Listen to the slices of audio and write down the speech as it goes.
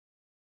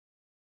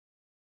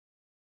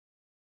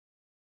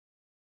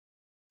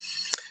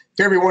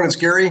Hey everyone, it's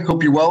Gary.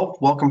 Hope you're well.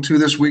 Welcome to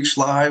this week's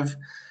live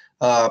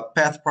Path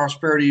to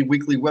Prosperity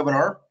weekly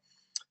webinar.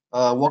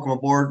 Welcome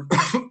aboard,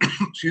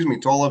 excuse me,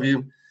 to all of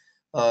you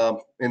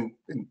in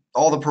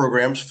all the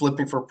programs,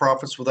 Flipping for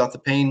Profits Without the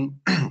Pain,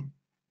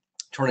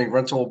 Turning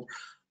Rental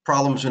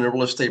Problems into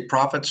Real Estate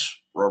Profits,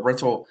 or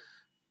rental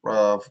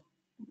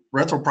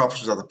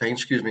profits without the pain,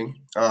 excuse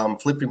me,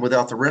 Flipping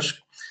Without the Risk,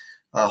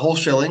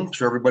 Wholesaling,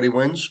 so everybody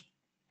wins.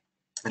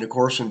 And of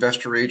course,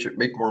 investor agent,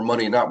 make more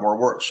money, not more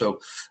work.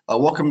 So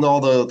welcome to all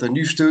the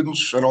new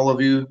students and all of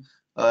you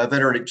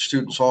veteran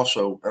students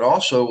also. And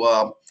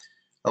also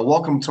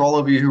welcome to all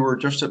of you who were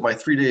just at my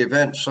 3-day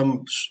event.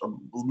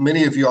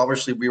 Many of you,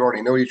 obviously, we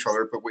already know each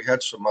other, but we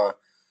had some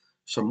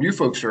new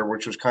folks there,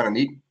 which was kind of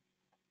neat.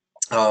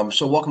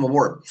 So welcome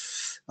aboard.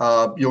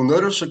 You'll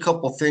notice a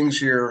couple things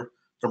here.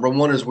 Number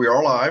one is we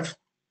are live.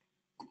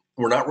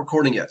 We're not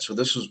recording yet. So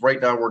this is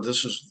right now where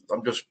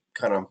I'm just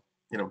kind of,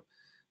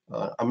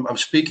 I'm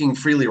speaking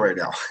freely right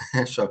now,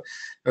 so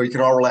you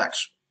can all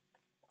relax.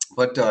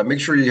 But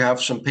make sure you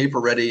have some paper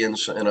ready and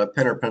a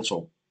pen or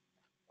pencil.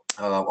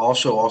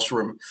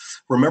 Also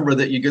remember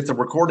that you get the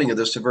recording of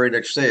this the very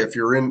next day. If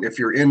you're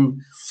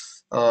in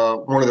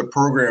one of the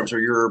programs or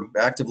you're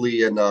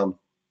actively in at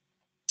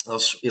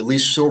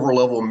least silver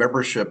level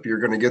membership, you're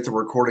going to get the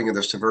recording of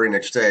this the very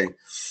next day.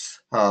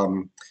 But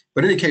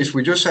in any case,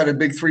 we just had a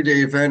big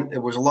 3-day event.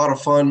 It was a lot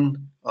of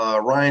fun.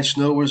 Ryan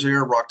Snow was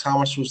there. Rock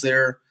Thomas was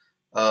there.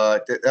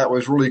 That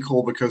was really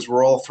cool because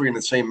we're all three in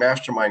the same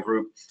mastermind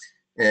group,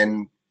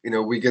 and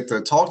we get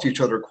to talk to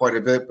each other quite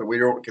a bit, but we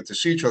don't get to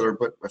see each other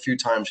but a few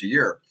times a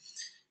year.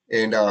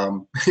 And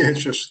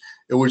it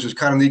was just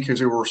kind of neat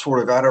because we were sort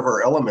of out of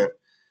our element.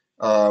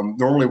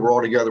 Normally we're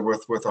all together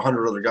with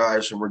 100 other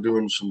guys, and we're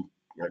doing some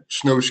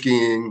snow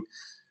skiing,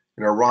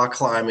 rock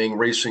climbing,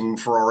 racing,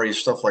 Ferrari,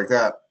 stuff like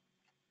that.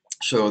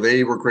 So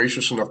they were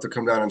gracious enough to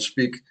come down and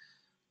speak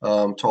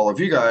to all of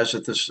you guys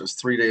at this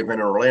 3-day event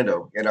in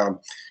Orlando. And in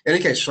any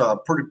case,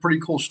 pretty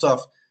cool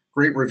stuff.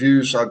 Great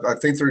reviews. I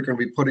think they're going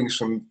to be putting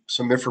some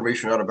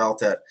information out about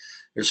that.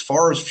 As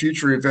far as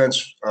future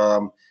events,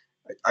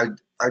 I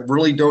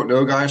really don't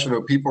know, guys. I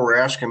know people were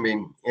asking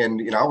me,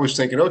 and I was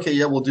thinking, okay,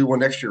 yeah, we'll do one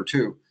next year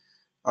too.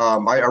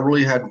 I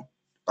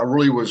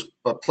really was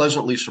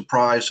pleasantly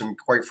surprised and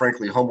quite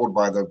frankly humbled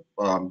by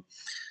the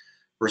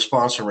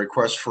response and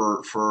request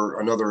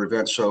for another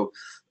event. So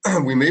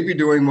we may be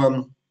doing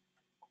one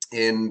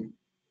in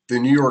the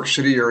New York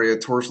City area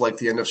towards like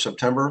the end of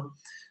September.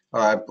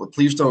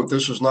 Please don't,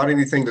 this is not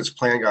anything that's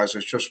planned, guys.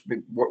 It's just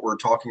what we're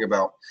talking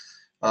about.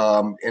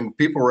 And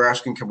people were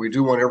asking, can we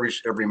do one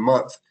every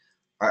month?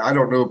 I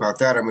don't know about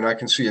that. I mean, I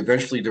can see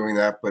eventually doing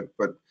that, but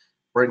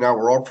right now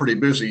we're all pretty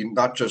busy,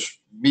 not just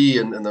me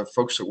and the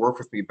folks that work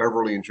with me,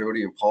 Beverly and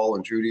Jody and Paul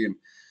and Judy and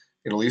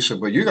Elisa,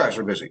 but you guys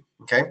are busy,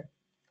 okay?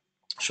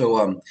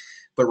 So,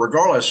 but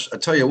regardless, I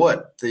tell you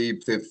what,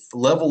 the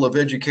level of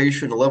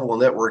education, the level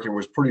of networking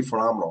was pretty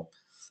phenomenal.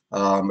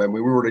 And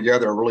we were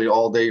together really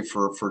all day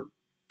for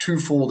 2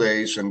 full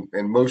days and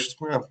most,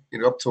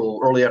 up till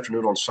early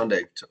afternoon on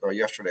Sunday,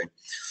 yesterday.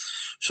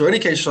 So in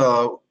any case,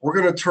 we're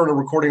going to turn the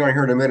recording on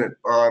here in a minute,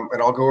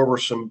 and I'll go over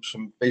some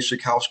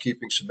basic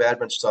housekeeping, some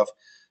admin stuff,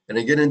 and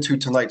then get into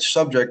tonight's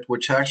subject,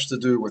 which has to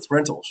do with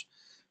rentals.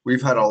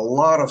 We've had a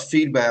lot of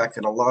feedback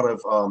and a lot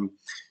of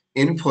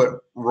input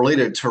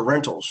related to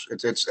rentals.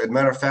 It's as a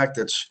matter of fact,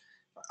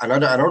 and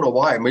I don't know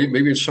why.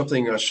 Maybe it's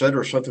something I said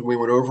or something we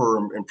went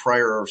over in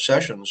prior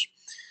sessions,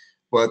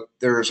 but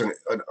there's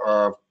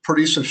a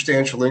pretty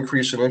substantial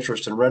increase in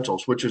interest in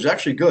rentals, which is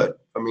actually good.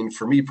 I mean,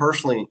 for me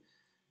personally,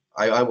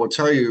 I will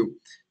tell you,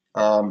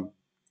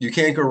 you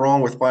can't go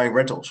wrong with buying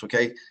rentals,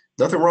 okay?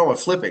 Nothing wrong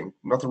with flipping,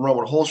 nothing wrong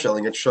with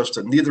wholesaling. It's just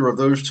that neither of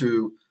those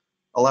two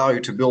allow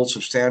you to build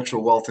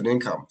substantial wealth and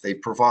income. They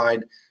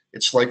provide,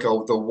 it's like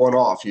the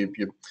one-off. You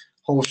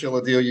wholesale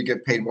a deal, you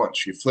get paid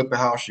once. You flip a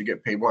house, you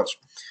get paid once.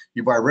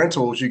 You buy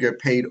rentals, you get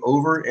paid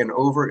over and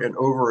over and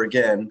over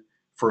again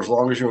for as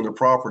long as you own the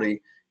property.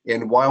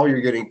 And while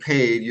you're getting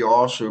paid, you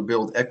also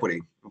build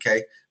equity,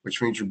 okay? Which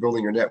means you're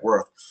building your net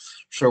worth.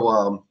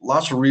 So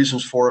lots of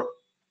reasons for it.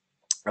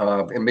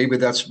 And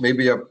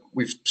maybe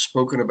we've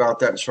spoken about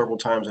that several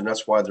times, and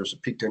that's why there's a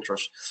peaked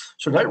interest.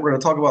 So tonight we're going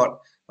to talk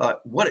about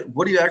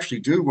what do you actually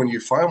do when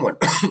you find one?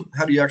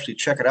 How do you actually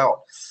check it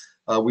out?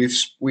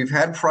 We've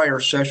had prior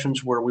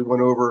sessions where we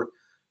went over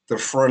the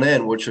front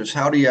end, which is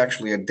how do you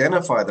actually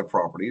identify the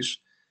properties,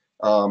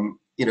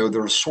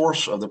 the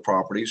source of the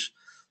properties.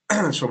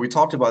 So we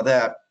talked about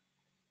that.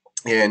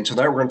 And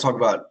tonight we're going to talk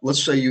about,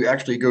 let's say you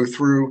actually go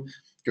through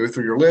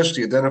your list,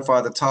 you identify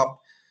the top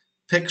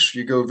picks,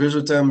 you go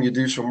visit them, you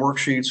do some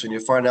worksheets, and you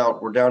find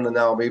out we're down to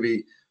now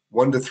maybe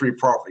 1 to 3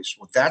 properties.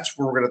 Well, that's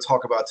what we're going to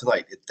talk about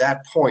tonight. At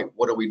that point,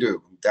 what do we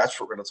do? That's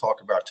what we're going to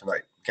talk about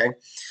tonight, okay?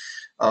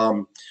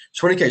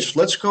 So in any case,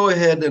 let's go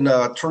ahead and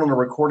turn on the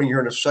recording here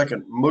in a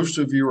second. Most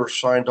of you are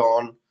signed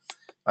on.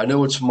 I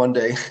know it's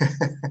Monday,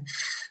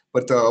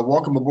 but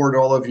welcome aboard to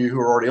all of you who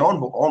are already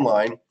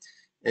online.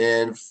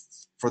 And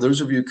for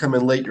those of you who come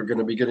in late, you're going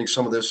to be getting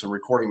some of this in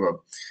recording mode.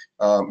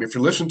 If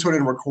you're listening to it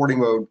in recording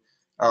mode,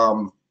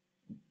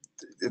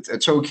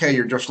 it's okay.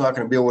 You're just not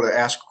going to be able to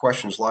ask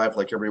questions live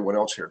like everyone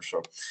else here.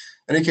 So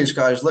in any case,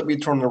 guys, let me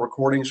turn the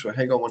recording. So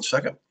hang on one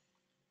second.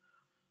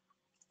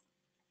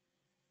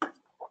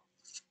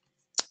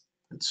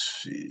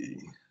 Let's see.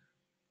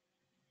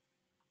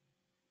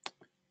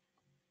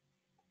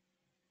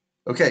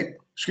 Okay,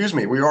 excuse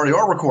me. We already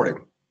are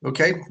recording.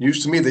 Okay,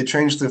 news to me. They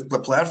changed the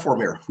platform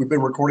here. We've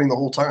been recording the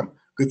whole time.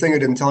 Good thing I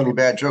didn't tell any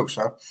bad jokes,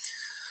 huh?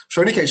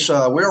 So in any case, we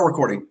are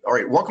recording. All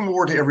right, welcome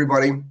aboard to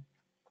everybody,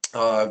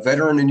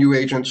 veteran and new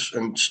agents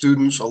and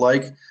students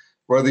alike,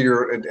 whether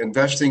you're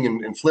investing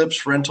in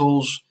flips,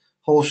 rentals,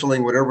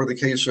 wholesaling, whatever the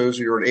case is,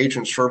 you're an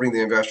agent serving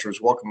the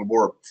investors, welcome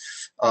aboard.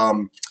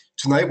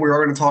 Tonight, we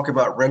are going to talk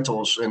about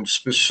rentals and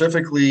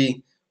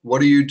specifically, what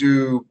do you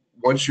do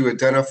once you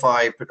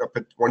identify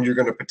when you're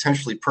going to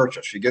potentially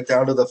purchase? You get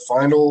down to the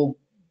final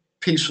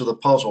piece of the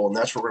puzzle, and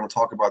that's what we're going to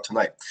talk about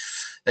tonight.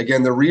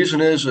 Again, the reason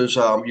is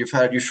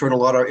you've shown a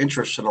lot of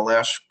interest in the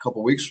last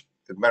couple of weeks.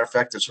 As a matter of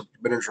fact, it's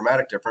been a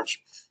dramatic difference.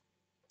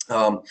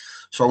 So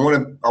I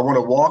want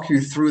to walk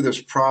you through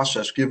this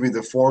process, give you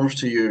the forms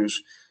to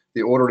use,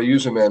 the order to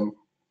use them in,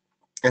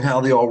 and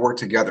how they all work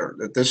together.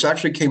 This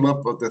actually came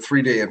up with the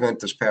 3-day event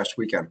this past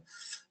weekend.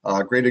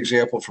 Great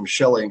example from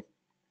Shelley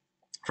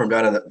from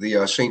down in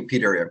the St.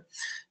 Pete area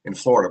in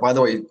Florida. By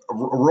the way,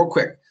 real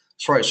quick,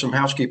 sorry, some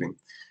housekeeping.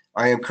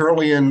 I am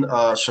currently in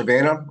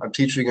Savannah. I'm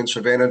teaching in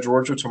Savannah,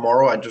 Georgia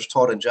tomorrow. I just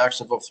taught in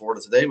Jacksonville,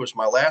 Florida today. It was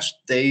my last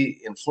day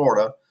in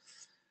Florida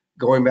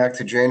going back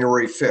to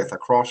January 5th. I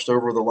crossed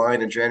over the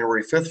line in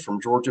January 5th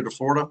from Georgia to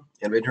Florida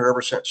and been here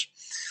ever since.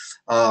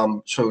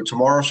 So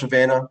tomorrow,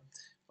 Savannah.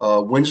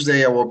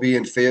 Wednesday, I will be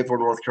in Fayetteville,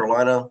 North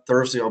Carolina.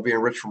 Thursday, I'll be in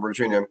Richmond,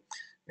 Virginia.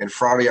 And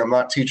Friday, I'm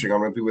not teaching. I'm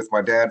going to be with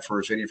my dad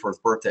for his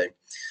 84th birthday.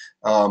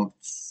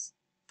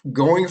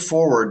 Going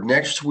forward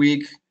next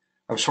week,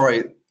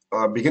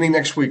 beginning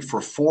next week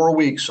for 4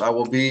 weeks, I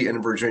will be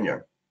in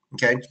Virginia.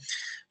 Okay.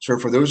 So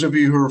for those of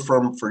you who are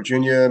from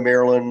Virginia,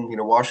 Maryland,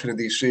 Washington,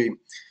 D.C.,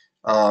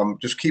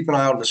 just keep an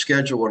eye out on the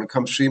schedule and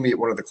come see me at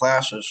one of the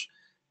classes.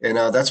 And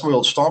that's my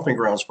old stomping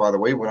grounds, by the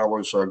way, when I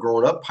was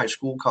growing up, high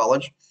school,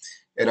 college.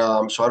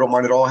 And so I don't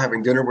mind at all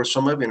having dinner with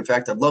some of you. In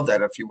fact, I'd love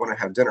that if you want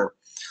to have dinner.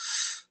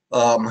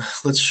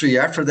 Let's see.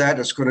 After that,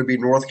 it's going to be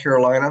North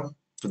Carolina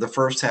for the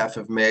first half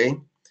of May,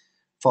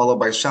 followed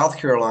by South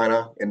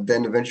Carolina, and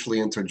then eventually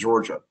into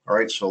Georgia. All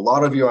right. So a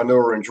lot of you I know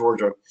are in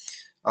Georgia.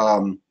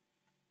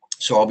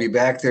 So I'll be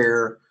back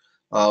there.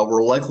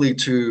 We're likely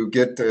to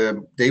get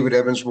David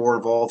Evans more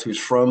involved, who's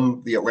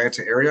from the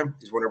Atlanta area.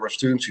 He's one of our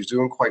students. He's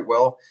doing quite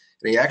well.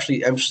 And he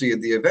actually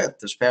emceed the event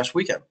this past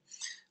weekend.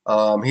 He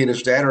and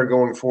his dad are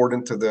going forward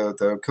into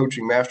the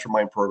coaching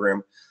mastermind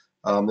program.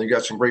 They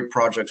got some great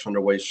projects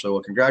underway. So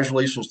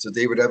congratulations to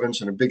David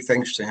Evans and a big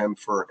thanks to him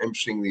for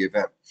emceeing the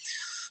event.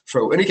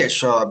 So in any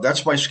case,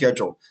 that's my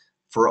schedule.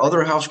 For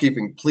other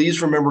housekeeping,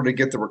 please remember to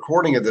get the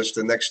recording of this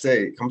the next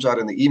day. It comes out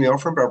in the email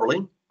from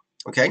Beverly.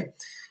 Okay.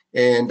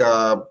 And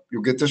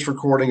you'll get this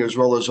recording as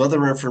well as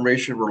other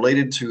information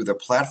related to the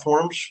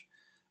platforms,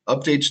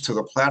 updates to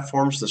the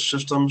platforms, the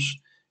systems,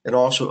 and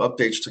also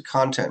updates to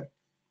content.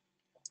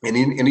 And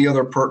any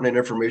other pertinent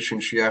information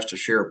she has to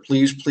share,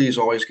 please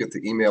always get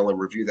the email and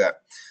review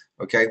that.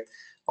 Okay.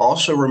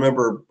 Also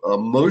remember,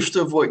 most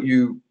of what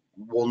you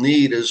will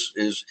need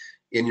is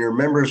in your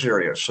members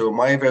area. So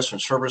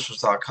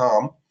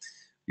myinvestmentservices.com,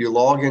 you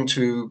log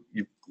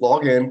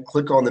in,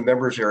 click on the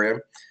members area,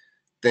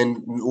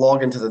 then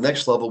log into the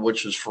next level,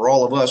 which is for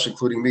all of us,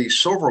 including me,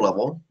 silver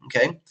level.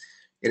 Okay.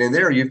 And in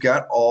there, you've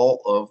got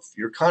all of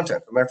your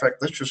content. As a matter of fact,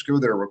 let's just go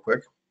there real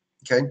quick.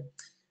 Okay.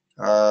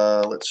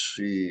 Let's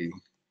see.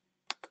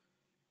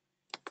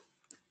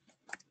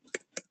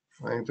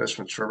 My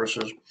investment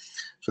services.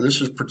 So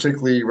this is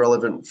particularly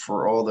relevant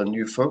for all the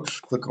new folks.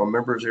 Click on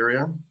members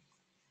area.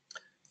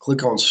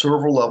 Click on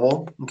silver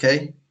level.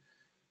 Okay.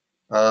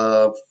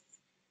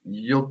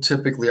 You'll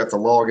typically have to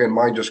log in.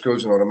 Mine just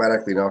goes in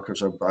automatically now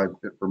because I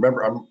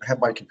remember I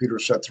have my computer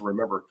set to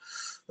remember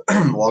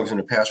logs in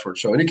a password.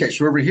 So in any case,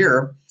 so over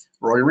here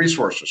are all your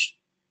resources.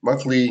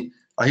 Monthly,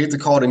 I hate to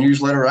call it a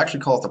newsletter. I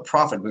actually call it the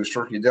profit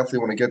booster. You definitely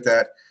want to get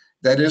that.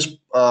 That is,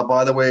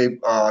 by the way,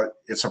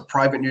 it's a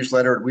private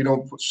newsletter. We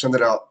don't send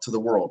it out to the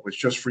world. It's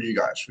just for you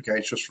guys. Okay,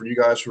 it's just for you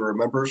guys who are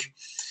members.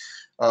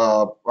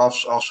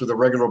 Also, the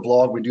regular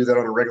blog, we do that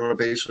on a regular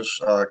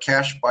basis.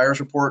 Cash buyers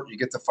report, you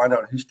get to find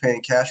out who's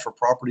paying cash for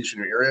properties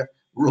in your area.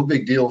 Real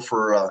big deal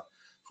for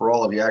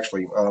all of you,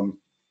 actually.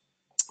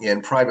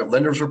 And private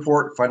lenders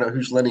report, find out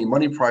who's lending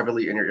money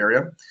privately in your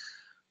area.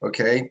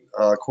 Okay,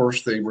 of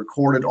course, all the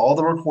recorded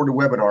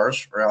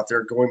webinars are out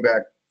there going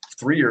back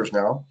 3 years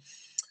now.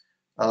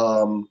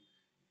 I'm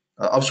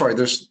sorry,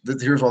 here's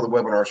all the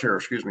webinars here,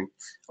 excuse me.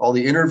 All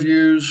the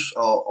interviews,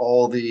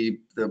 all the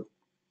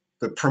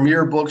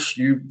premier books,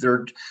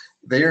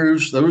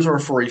 those are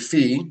for a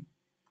fee,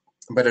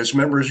 but as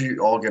members, you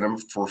all get them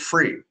for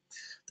free.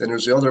 Then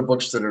there's the other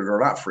books that are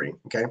not free,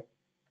 okay?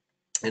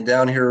 And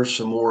down here are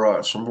some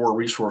more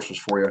resources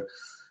for you,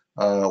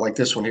 like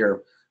this one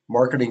here,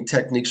 Marketing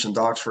Techniques and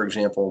Docs, for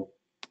example.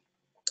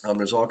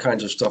 There's all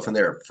kinds of stuff in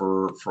there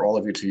for all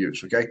of you to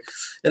use, okay?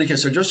 And okay,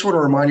 so just want to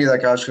remind you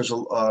that, guys, because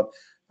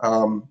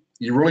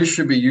you really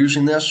should be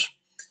using this.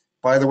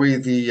 By the way,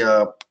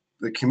 the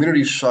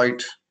community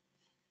site,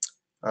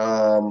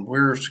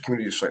 where's the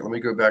community site? Let me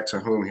go back to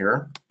home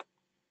here.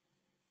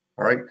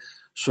 All right,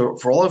 so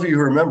for all of you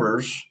who are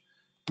members,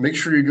 make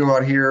sure you go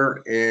out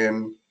here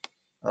and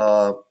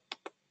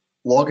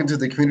log into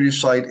the community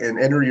site and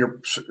enter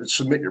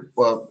submit your,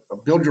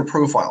 build your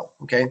profile,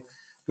 okay?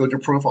 Build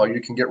your profile.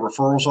 You can get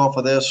referrals off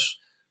of this,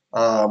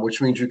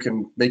 which means you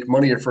can make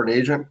money for an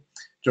agent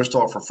just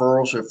off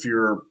referrals. If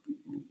you're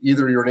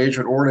an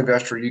agent or an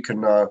investor, you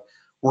can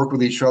work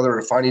with each other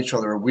and find each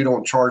other. We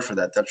don't charge for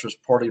that. That's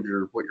just part of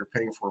what you're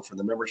paying for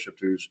the membership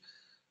dues.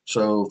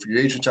 So if your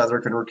agents out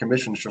there can earn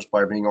commissions just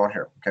by being on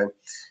here, okay?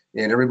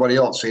 And everybody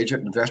else,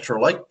 agent, investor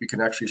alike, you can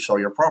actually sell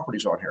your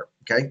properties on here,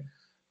 okay?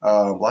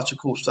 Lots of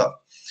cool stuff.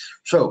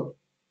 So,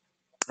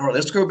 all right,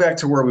 let's go back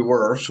to where we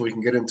were so we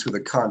can get into the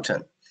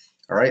content.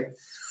 All right,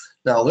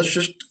 now let's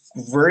just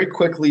very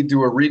quickly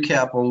do a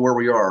recap on where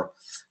we are.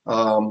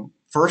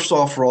 First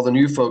off, for all the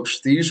new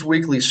folks, these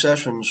weekly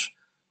sessions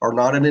are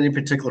not in any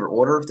particular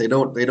order. They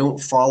don't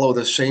follow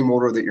the same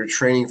order that your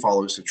training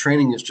follows. The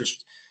training is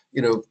just,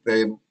 you know,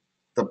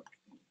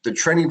 the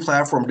training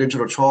platform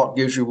Digital Chalk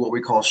gives you what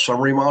we call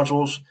summary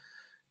modules.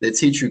 They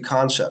teach you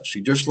concepts.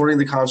 You're just learning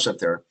the concept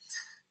there.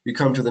 You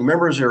come to the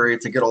members area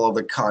to get all of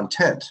the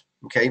content,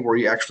 okay, where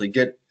you actually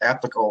get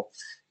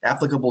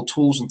applicable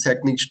tools and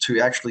techniques to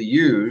actually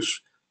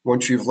use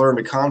once you've learned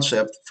a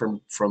concept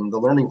from the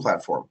learning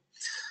platform.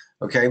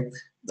 Okay,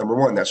 number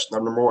one, that's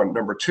number one.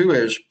 Number two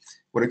is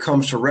when it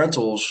comes to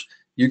rentals,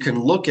 you can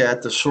look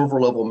at the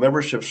silver level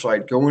membership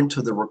site, go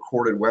into the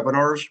recorded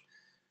webinars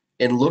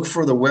and look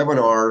for the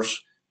webinars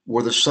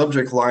where the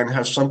subject line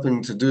has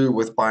something to do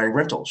with buying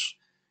rentals.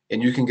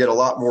 And you can get a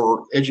lot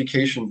more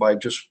education by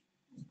just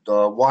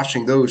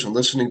watching those and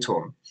listening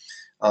to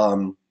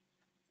them.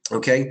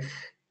 Okay.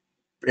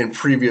 In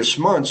previous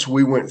months,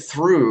 we went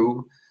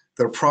through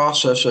the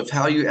process of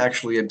how you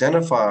actually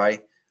identify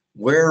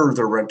where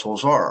the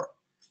rentals are,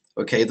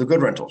 okay, the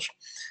good rentals.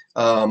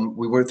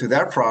 We went through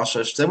that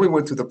process. Then we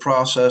went through the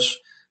process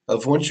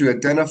of once you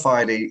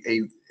identified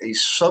a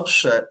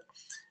subset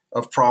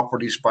of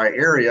properties by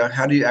area,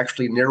 how do you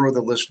actually narrow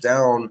the list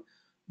down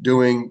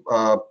doing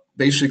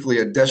basically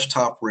a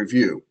desktop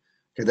review?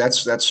 Okay,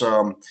 that's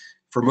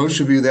for most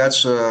of you,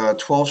 that's a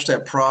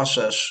 12-step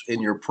process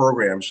in your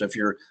programs.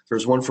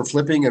 There's one for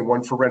flipping and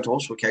one for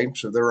rentals, okay?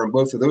 So they're in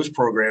both of those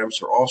programs.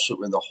 They're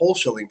also in the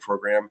wholesaling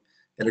program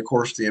and, of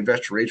course, the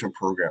investor agent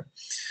program.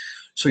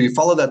 So you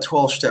follow that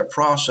 12-step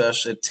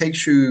process. It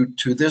takes you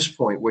to this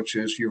point, which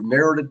is you've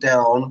narrowed it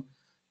down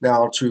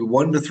now to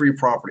 1 to 3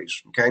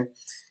 properties, okay?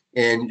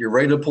 And you're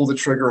ready to pull the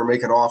trigger and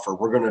make an offer.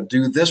 We're going to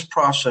do this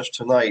process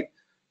tonight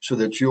so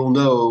that you'll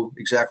know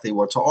exactly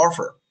what to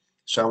offer.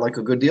 Sound like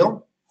a good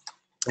deal?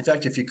 In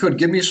fact, if you could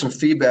give me some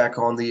feedback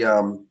on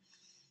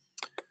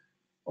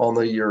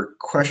your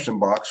question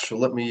box. So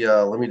let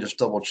me just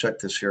double check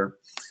this here.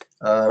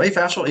 Hey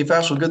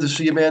Faisal, good to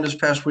see you, man, this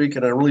past week,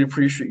 and I really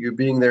appreciate you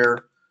being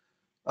there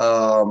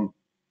and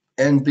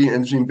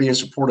being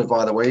supportive,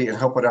 by the way, and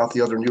helping out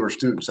the other newer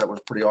students. That was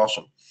pretty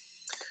awesome.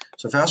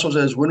 So Faisal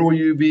says, when will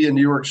you be in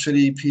New York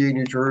City, PA,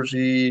 New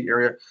Jersey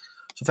area?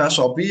 So Faisal,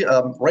 I'll be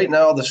right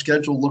now. The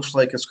schedule looks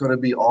like it's going to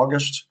be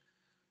August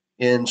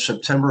in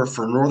September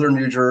for Northern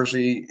New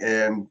Jersey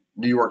and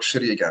New York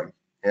City again.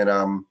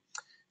 And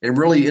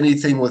really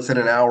anything within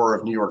an hour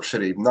of New York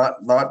City,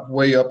 not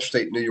way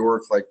upstate New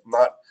York, like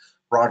not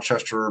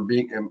Rochester,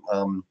 being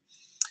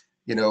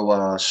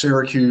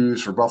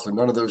Syracuse or Buffalo,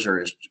 none of those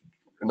areas,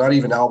 not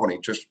even Albany,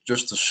 just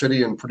the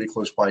city and pretty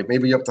close by,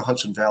 maybe up the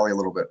Hudson Valley a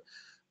little bit.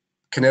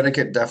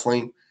 Connecticut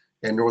definitely,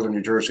 and Northern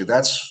New Jersey.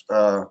 That's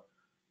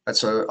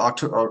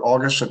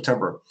August,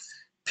 September.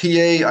 PA,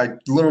 I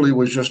literally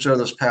was just there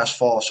this past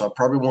fall, so I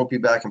probably won't be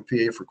back in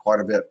PA for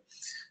quite a bit.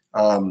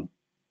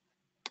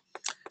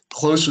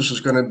 Closest is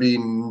going to be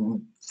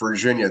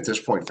Virginia at this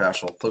point,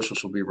 Faisal.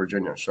 Closest will be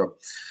Virginia. So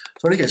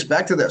in any case,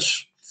 back to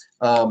this.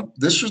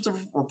 This is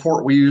the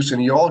report we used,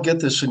 and you all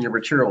get this in your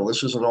material.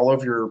 This is in all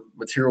of your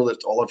material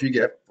that all of you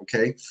get,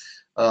 okay?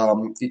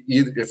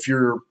 If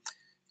you're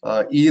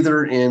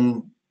either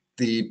in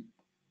the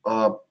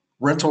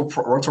rental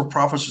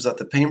profits is at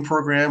the PAIN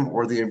program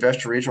or the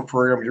investor agent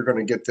program, you're going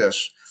to get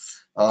this.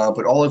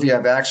 But all of you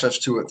have access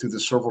to it through the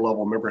silver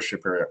level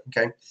membership area,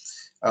 okay?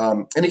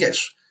 Any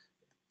case,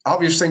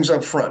 obvious things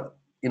up front.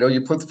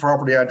 You put the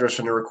property address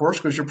in there, of course,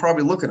 because you're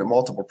probably looking at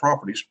multiple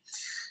properties.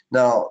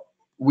 Now,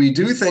 we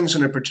do things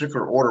in a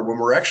particular order. When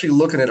we're actually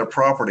looking at a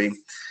property,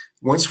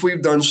 once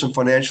we've done some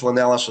financial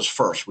analysis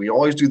first, we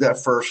always do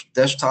that first,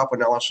 desktop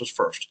analysis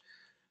first.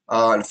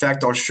 In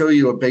fact, I'll show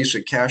you a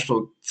basic cash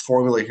flow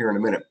formula here in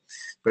a minute.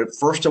 But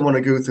first, I want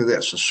to go through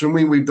this.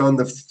 Assuming we've done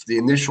the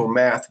initial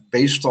math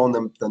based on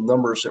the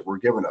numbers that were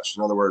given us.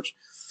 In other words,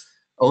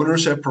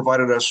 owners have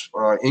provided us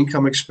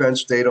income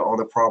expense data on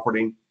the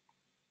property,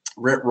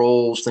 rent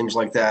rolls, things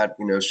like that,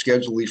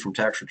 scheduled lease from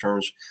tax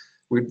returns.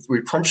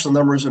 we crunch the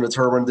numbers and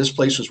determine this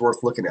place is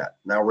worth looking at.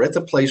 Now we're at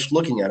the place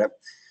looking at it.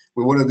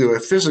 We want to do a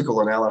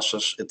physical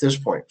analysis at this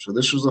point. So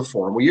this is the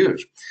form we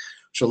use.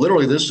 So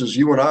literally this is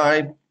you and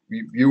I,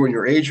 you and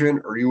your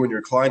agent, or you and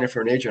your client if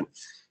you're an agent,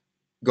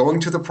 going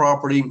to the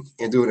property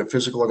and doing a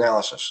physical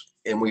analysis.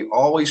 And we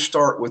always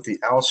start with the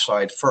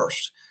outside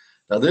first.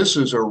 Now this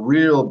is a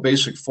real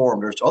basic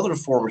form. There's other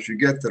forms you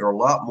get that are a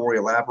lot more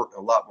elaborate,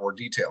 a lot more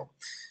detailed.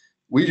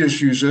 We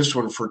just use this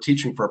one for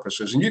teaching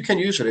purposes, and you can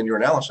use it in your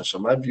analysis.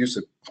 I've used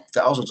it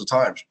thousands of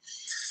times.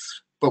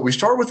 But we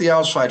start with the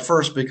outside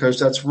first because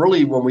that's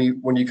really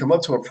when you come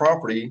up to a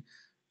property,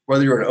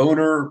 whether you're an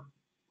owner,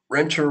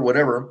 renter,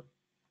 whatever,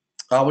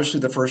 obviously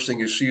the first thing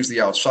you see is the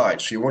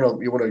outside. So you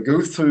want to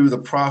go through the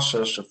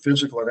process of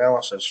physical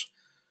analysis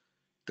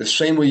the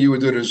same way you would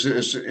do it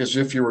as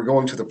if you were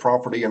going to the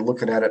property and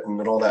looking at it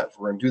and all that.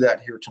 We're going to do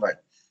that here tonight.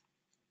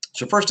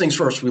 So first things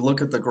first, we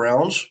look at the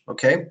grounds,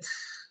 okay?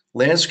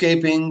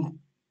 Landscaping,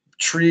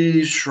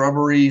 trees,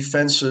 shrubbery,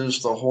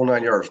 fences, the whole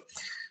 9 yards.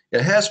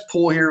 It has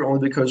pool here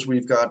only because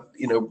we've got,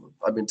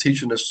 I've been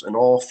teaching this in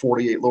all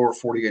lower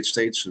 48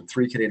 states and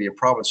 3 Canadian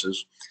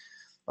provinces.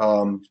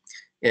 And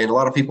a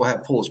lot of people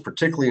have pools,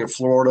 particularly in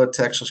Florida,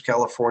 Texas,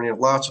 California.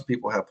 Lots of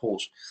people have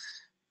pools.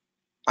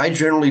 I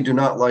generally do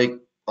not like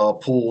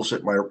pools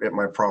at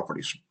my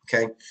properties,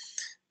 okay?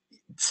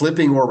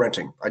 Flipping or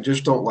renting. I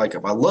just don't like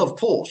them. I love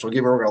pools. Don't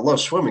get me wrong, I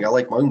love swimming. I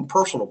like my own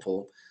personal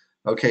pool,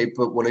 okay?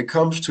 But when it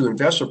comes to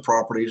investment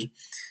properties,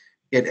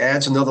 it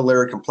adds another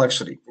layer of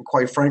complexity. And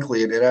quite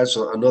frankly, it adds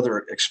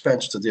another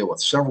expense to deal with,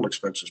 several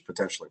expenses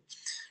potentially.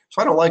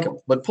 So I don't like them,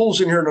 but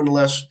pools in here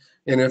nonetheless.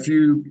 And if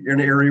you're in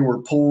an area where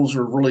pools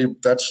are really,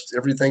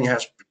 everything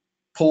has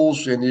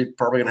pools, and you're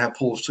probably gonna have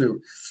pools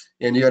too.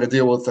 And you got to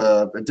deal with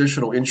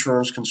additional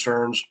insurance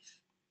concerns,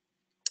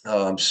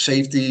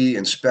 safety,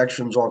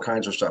 inspections, all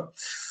kinds of stuff.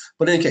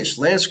 But in any case,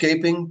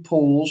 landscaping,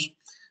 pools,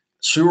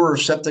 sewer or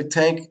septic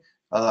tank,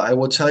 I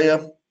will tell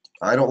you,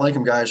 I don't like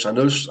them, guys. I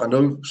know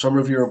some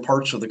of you are in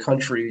parts of the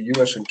country,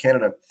 U.S. and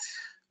Canada,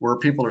 where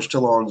people are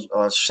still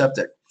on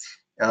septic.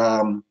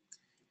 The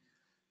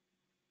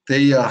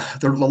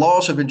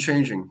laws have been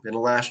changing in the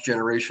last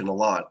generation a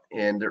lot,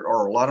 and there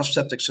are a lot of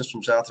septic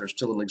systems out there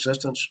still in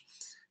existence.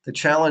 The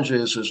challenge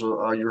is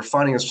you're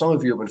finding, and some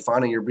of you have been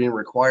finding, you're being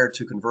required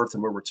to convert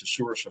them over to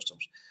sewer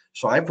systems.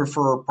 So I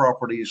prefer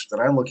properties that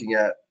I'm looking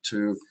at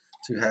to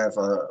have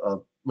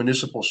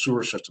municipal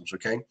sewer systems,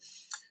 okay?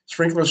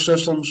 Sprinkler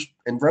systems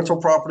and rental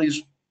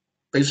properties,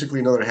 basically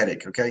another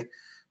headache, okay?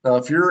 Now,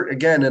 if you're,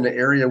 again, in an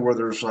area where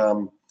there's,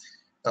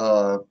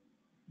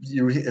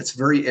 it's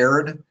very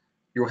arid,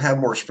 you'll have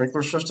more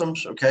sprinkler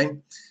systems, okay?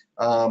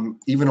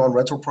 Even on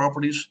rental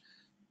properties.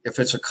 If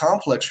it's a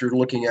complex you're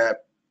looking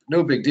at,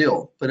 no big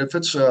deal. But if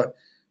it's a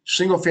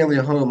single family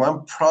home,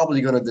 I'm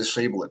probably going to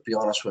disable it, be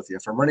honest with you.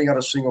 If I'm renting out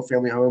a single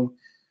family home,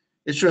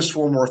 it's just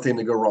one more thing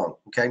to go wrong,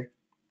 okay?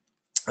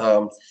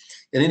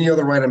 And any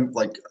other item,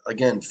 like,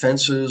 again,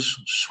 fences,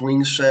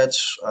 swing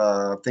sets,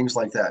 things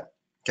like that,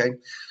 okay?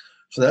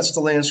 So that's the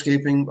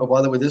landscaping. Oh,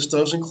 by the way, this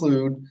does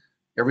include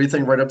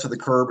everything right up to the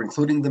curb,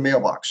 including the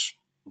mailbox,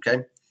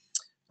 okay?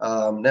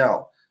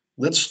 Now,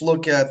 let's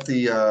look at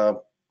the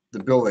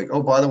building.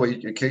 Oh, by the way,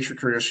 in case you're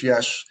curious,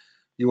 yes,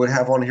 you would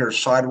have on here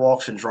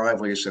sidewalks and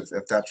driveways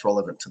if that's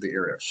relevant to the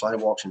area,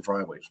 sidewalks and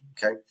driveways,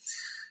 okay?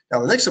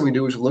 Now, the next thing we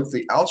do is look at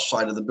the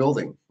outside of the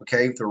building,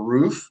 okay? The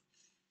roof,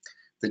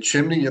 the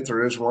chimney, if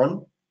there is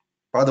one.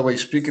 By the way,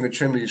 speaking of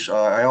chimneys,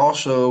 I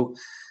also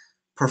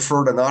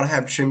prefer to not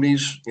have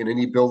chimneys in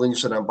any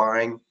buildings that I'm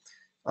buying.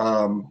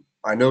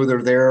 I know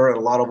they're there in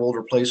a lot of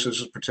older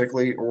places,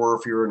 particularly, or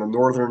if you're in the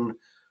northern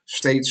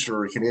states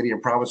or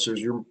Canadian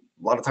provinces, a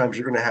lot of times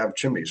you're going to have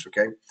chimneys,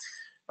 okay?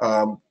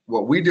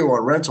 What we do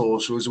on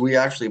rentals is we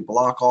actually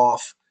block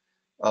off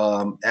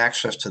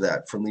access to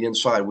that from the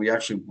inside. We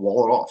actually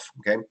wall it off,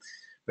 okay?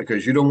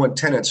 Because you don't want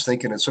tenants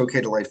thinking it's okay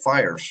to light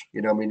fires.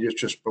 I mean,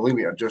 just believe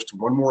me, just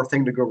one more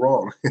thing to go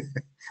wrong.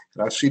 And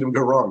I've seen them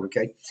go wrong,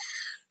 okay?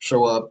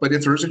 So, but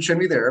if there is a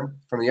chimney there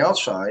from the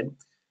outside,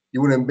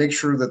 you want to make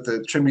sure that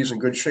the chimney is in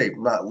good shape,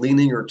 not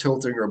leaning or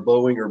tilting or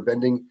bowing or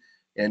bending,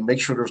 and make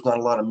sure there's not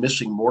a lot of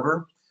missing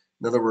mortar.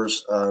 In other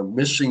words,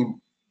 missing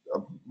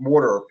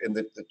mortar in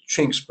the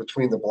chinks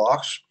between the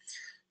blocks.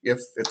 If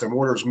the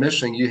mortar is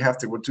missing, you have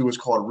to do what's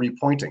called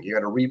repointing. You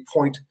got to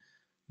repoint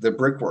the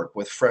brickwork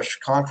with fresh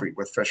concrete,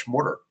 with fresh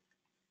mortar,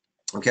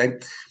 okay?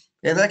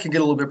 And that can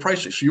get a little bit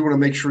pricey, so you want to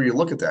make sure you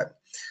look at that.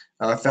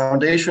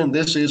 Foundation,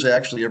 this is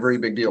actually a very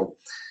big deal.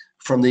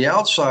 From the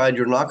outside,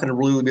 you're not going to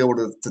really be able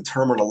to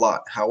determine a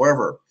lot.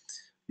 However,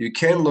 you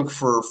can look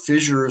for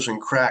fissures and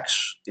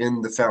cracks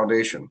in the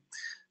foundation,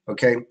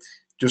 okay?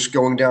 Just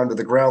going down to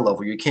the ground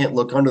level. You can't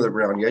look under the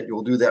ground yet.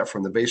 You'll do that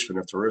from the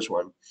basement if there is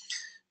one.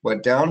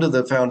 But down to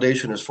the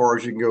foundation, as far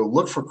as you can go,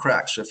 look for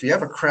cracks. If you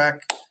have a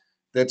crack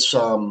that's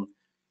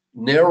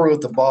narrow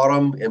at the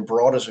bottom and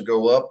broad as it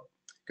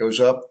goes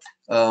up,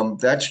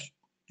 that's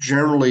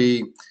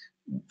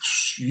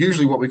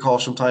usually what we call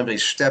sometimes a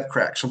step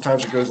crack.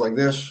 Sometimes it goes like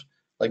this,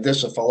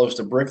 it follows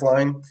the brick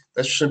line.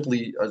 That's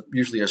simply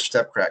usually a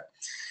step crack.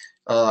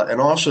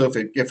 And also,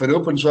 if it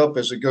opens up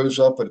as it goes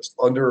up, and it's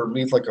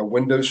underneath like a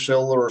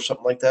windowsill or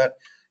something like that,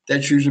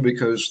 that's usually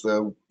because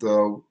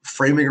the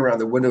framing around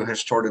the window has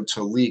started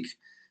to leak.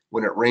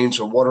 When it rains,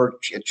 and water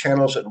it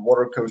channels it, and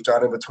water goes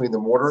down in between the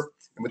mortar,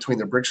 in between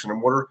the bricks and the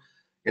mortar,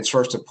 and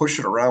starts to push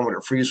it around when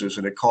it freezes,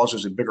 and it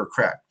causes a bigger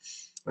crack.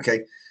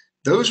 Okay,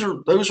 those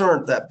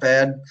aren't that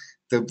bad.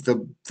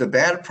 The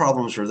bad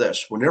problems are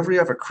this: whenever you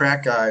have a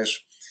crack, guys,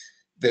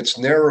 that's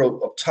narrow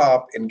up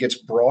top and gets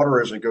broader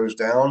as it goes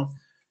down,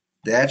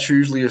 that's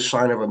usually a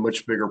sign of a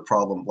much bigger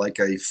problem, like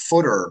a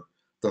footer.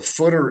 The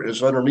footer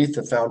is underneath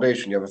the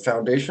foundation. You have a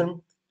foundation,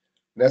 and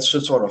that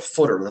sits on a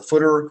footer. The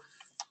footer,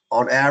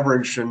 on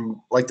average,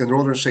 in like the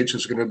northern states,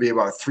 is going to be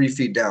about 3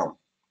 feet down.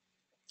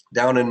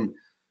 Down in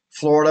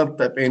Florida,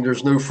 and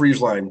there's no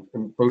freeze line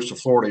in most of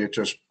Florida. It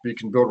just, you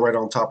can build right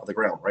on top of the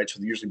ground, right? So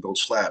they usually build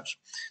slabs.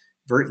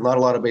 Not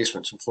a lot of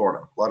basements in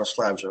Florida. A lot of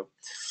slabs though.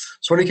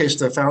 So in any case,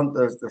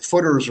 the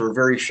footers are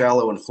very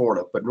shallow in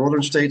Florida, but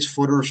northern states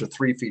footers are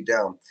 3 feet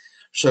down.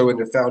 So in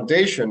the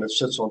foundation that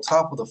sits on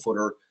top of the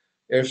footer,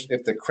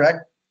 if the crack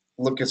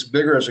gets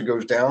bigger as it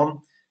goes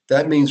down,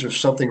 that means there's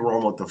something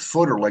wrong with the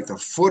footer, like the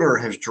footer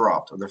has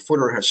dropped or the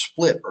footer has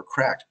split or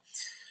cracked.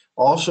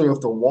 Also,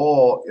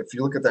 if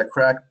you look at that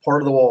crack,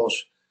 part of the wall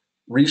is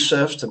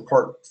recessed and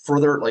part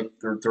further, like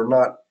they're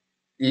not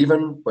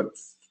even, but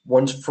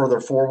one's further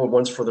forward,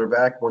 one's further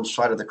back, one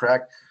side of the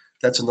crack.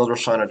 That's another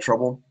sign of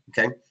trouble.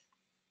 Okay.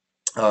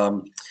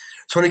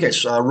 So in any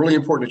case, really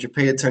important that you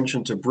pay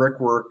attention to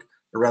brickwork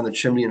around the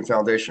chimney and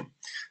foundation.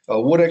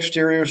 Wood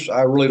exteriors,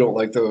 I really don't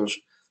like those.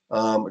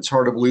 It's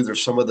hard to believe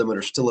there's some of them that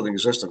are still in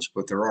existence,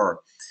 but there are.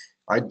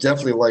 I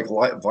definitely like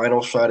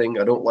vinyl siding.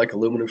 I don't like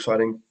aluminum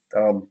siding.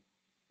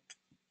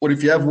 But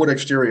if you have wood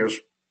exteriors,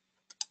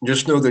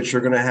 just know that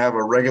you're going to have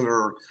a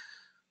regular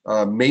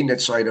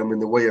maintenance item in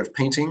the way of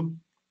painting,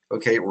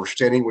 okay, or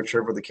staining,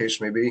 whichever the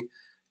case may be,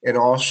 and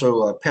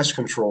also pest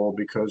control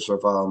because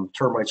of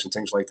termites and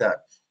things like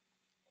that.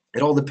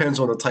 It all depends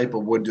on the type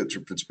of wood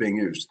that's being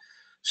used.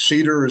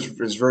 Cedar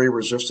is very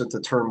resistant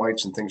to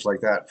termites and things like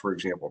that, for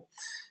example.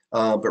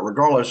 But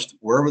regardless,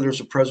 wherever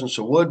there's a presence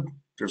of wood,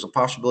 there's a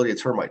possibility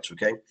of termites,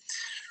 okay?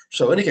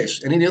 So in any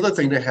case, any other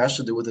thing that has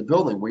to do with the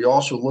building, we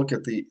also look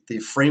at the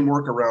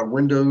framework around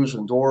windows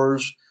and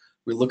doors.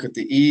 We look at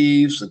the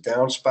eaves, the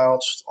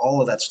downspouts, all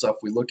of that stuff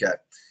we look at.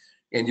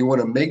 And you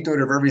want to make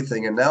note of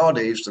everything. And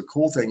nowadays, the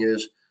cool thing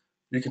is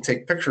you can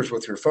take pictures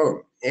with your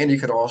phone, and you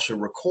can also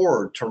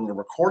turn the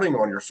recording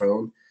on your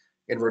phone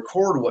and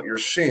record what you're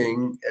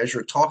seeing as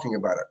you're talking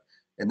about it.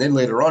 And then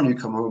later on, you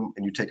come home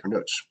and you take your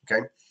notes,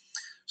 okay?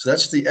 So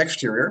that's the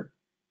exterior.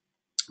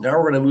 Now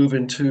we're going to move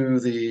into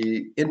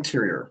the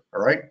interior,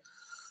 all right?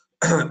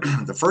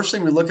 The first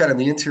thing we look at in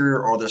the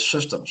interior are the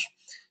systems.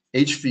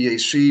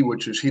 HVAC,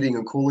 which is heating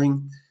and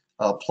cooling,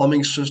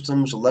 plumbing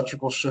systems,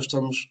 electrical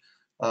systems,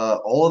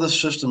 all of the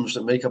systems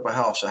that make up a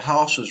house. A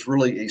house is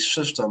really a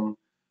system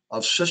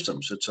of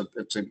systems.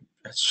 It's a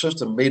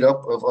system made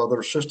up of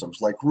other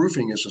systems, like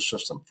roofing is a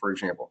system, for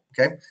example,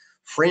 okay?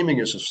 Framing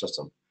is a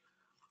system.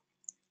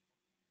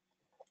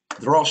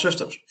 They're all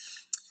systems.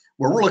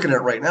 What we're looking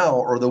at right now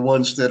are the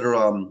ones that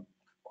are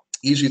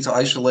easy to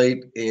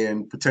isolate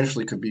and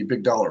potentially could be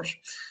big dollars.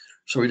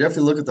 So we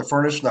definitely look at the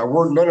furnace. Now,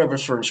 none of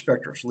us are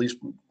inspectors, at least,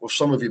 well,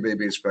 some of you may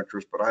be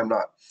inspectors, but I'm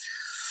not.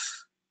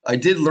 I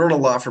did learn a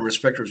lot from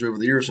inspectors over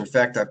the years. In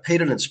fact, I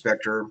paid an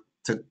inspector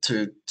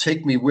to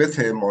take me with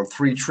him on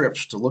 3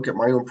 trips to look at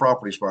my own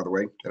properties, by the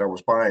way, that I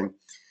was buying,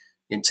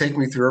 and take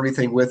me through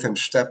everything with him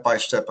step by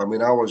step. I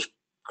mean, I was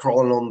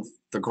crawling on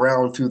the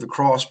ground through the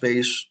crawl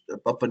space,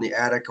 up in the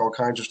attic, all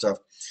kinds of stuff.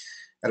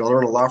 And I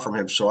learned a lot from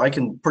him. So I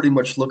can pretty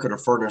much look at a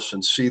furnace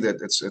and see that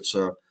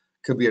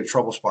could be a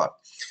trouble spot.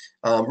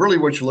 Really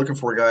what you're looking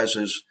for, guys,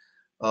 is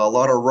a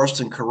lot of rust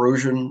and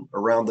corrosion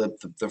around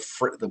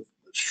the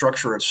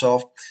structure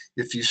itself.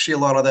 If you see a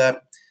lot of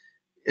that,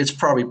 it's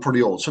probably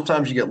pretty old.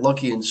 Sometimes you get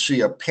lucky and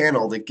see a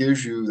panel that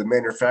gives you the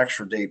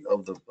manufacture date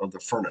of the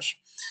furnace.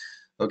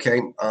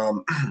 Okay.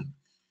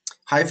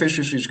 High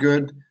efficiency is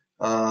good.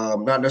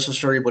 Not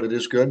necessary, but it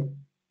is good.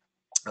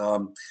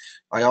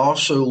 I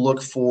also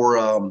look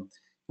for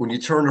when you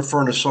turn the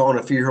furnace on,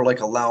 if you hear like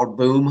a loud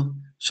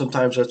boom,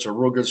 sometimes that's a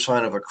real good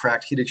sign of a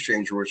cracked heat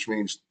exchanger, which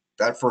means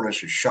that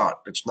furnace is shot.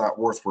 It's not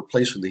worth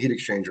replacing the heat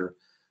exchanger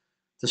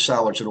to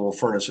salvage an old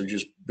furnace and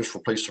just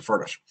replace the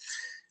furnace.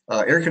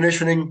 Air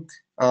conditioning,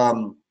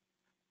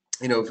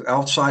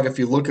 outside, if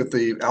you look at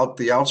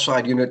the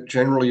outside unit,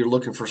 generally you're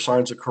looking for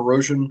signs of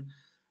corrosion,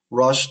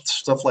 rust,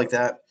 stuff like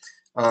that.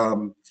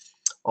 On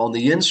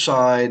the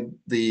inside,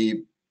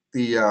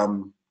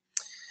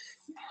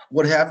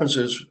 what happens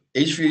is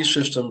HVAC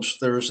systems,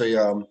 there's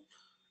a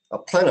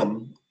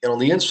plenum, and on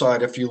the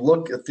inside, if you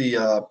look at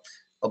the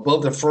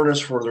above the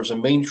furnace where there's a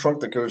main trunk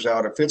that goes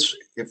out, if it's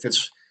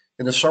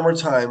in the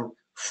summertime,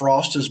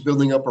 frost is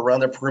building up around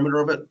the perimeter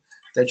of it,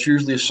 that's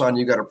usually a sign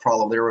you got a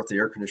problem there with the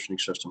air conditioning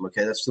system.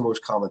 Okay, that's the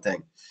most common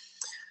thing.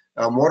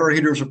 Water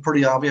heaters are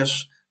pretty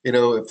obvious.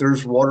 If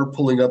there's water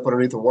pulling up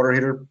underneath the water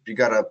heater, you've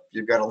got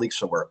a leak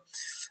somewhere.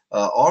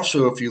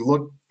 Also, if you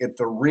look at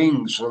the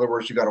rings, in other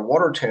words, you got a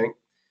water tank,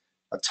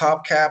 a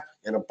top cap,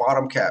 and a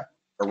bottom cap.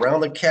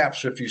 Around the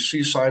caps, if you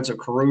see signs of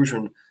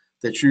corrosion,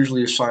 that's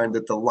usually a sign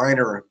that the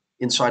liner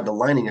inside the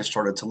lining has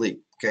started to leak.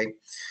 Okay.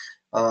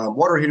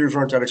 Water heaters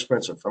aren't that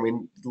expensive. I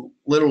mean,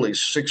 literally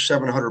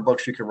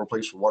 $600-700 you can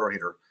replace a water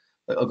heater,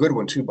 a good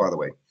one too, by the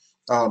way.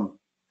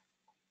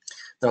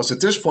 Now, so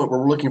at this point,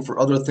 we're looking for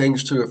other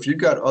things too. If you've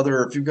got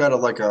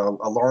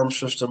alarm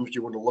systems,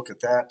 you want to look at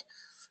that,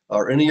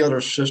 or any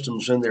other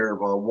systems in there,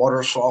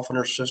 water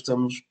softener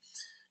systems,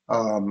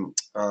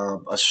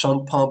 a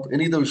sump pump,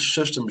 any of those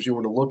systems you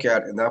want to look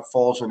at, and that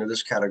falls into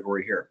this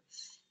category here.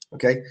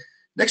 Okay.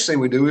 Next thing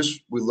we do is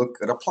we look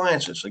at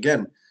appliances.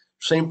 Again,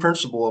 same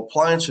principle.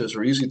 Appliances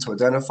are easy to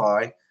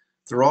identify.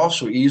 They're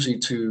also easy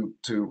to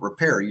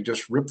repair. You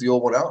just rip the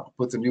old one out and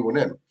put the new one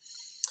in.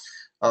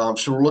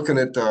 So we're looking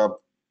at, of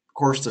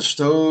course, the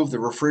stove, the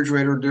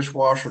refrigerator,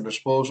 dishwasher,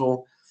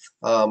 disposal,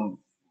 the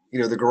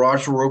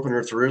garage door opener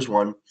if there is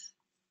one.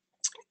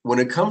 When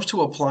it comes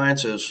to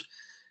appliances,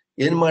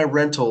 in my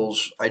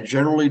rentals, I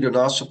generally do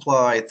not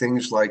supply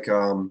things like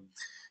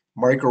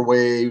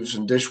microwaves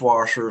and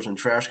dishwashers and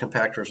trash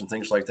compactors and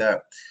things like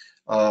that.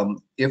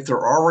 If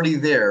they're already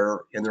there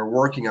and they're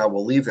working, I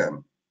will leave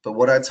them. But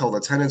what I tell the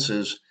tenants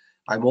is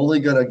I'm only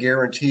going to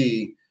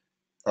guarantee,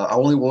 I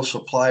only will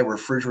supply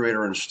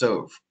refrigerator and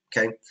stove.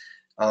 Okay.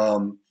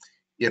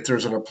 If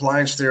there's an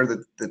appliance there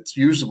that's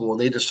usable and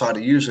they decide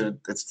to use it,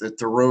 it's at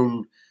their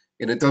own,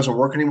 and it doesn't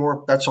work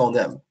anymore, that's on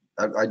them.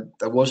 I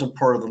wasn't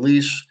part of the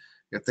lease.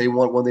 If they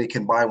want one, they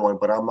can buy one,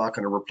 but I'm not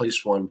going to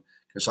replace one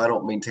because I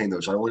don't maintain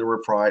those. I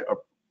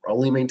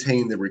only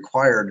maintain the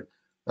required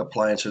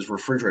appliances,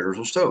 refrigerators,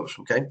 and stoves.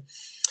 Okay.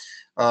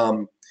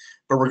 But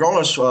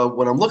regardless,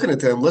 when I'm looking at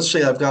them, let's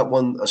say I've got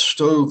a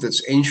stove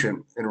that's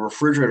ancient and a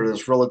refrigerator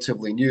that's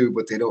relatively new,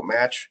 but they don't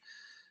match.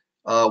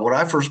 When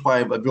I first buy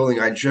a building,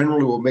 I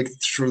generally will make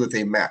sure that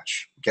they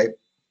match. Okay.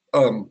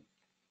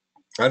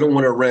 I don't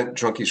want to rent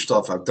junky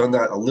stuff. I've done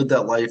that. I lived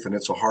that life, and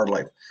it's a hard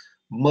life.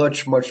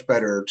 Much, much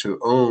better to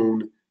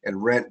own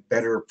and rent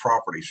better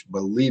properties.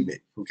 Believe me.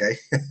 Okay.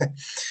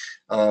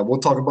 We'll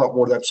talk about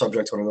more of that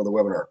subject on another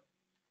webinar.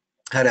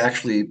 How to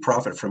actually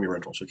profit from your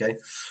rentals. Okay.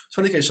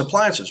 So in any case,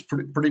 appliances,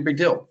 pretty big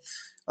deal.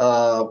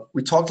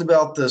 We talked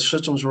about the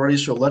systems already.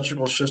 So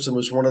electrical system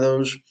is one of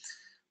those.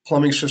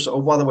 Plumbing system.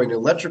 Oh, by the way, the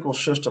electrical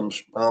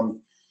systems.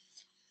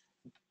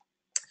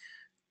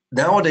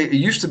 Nowadays, it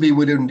used to be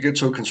we didn't get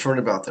so concerned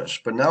about this,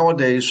 but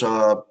nowadays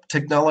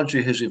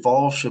technology has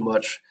evolved so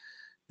much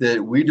that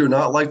we do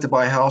not like to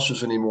buy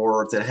houses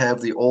anymore that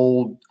have the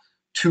old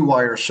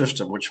two-wire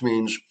system, which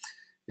means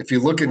if you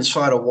look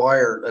inside a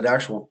wire, an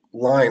actual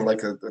line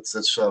like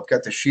that's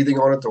got the sheathing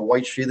on it, the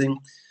white sheathing,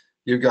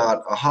 you've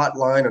got a hot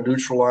line, a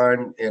neutral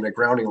line, and a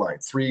grounding line,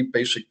 3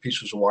 basic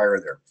pieces of wire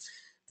in there.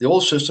 The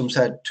old systems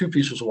had 2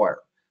 pieces of wire.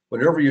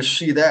 Whenever you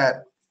see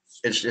that,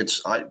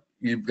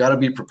 you've got to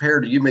be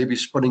prepared. You may be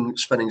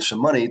spending some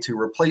money to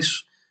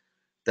replace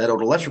that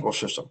old electrical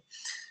system.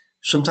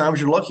 Sometimes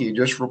you're lucky, you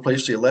just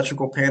replace the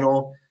electrical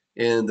panel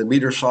and the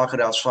meter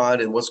socket outside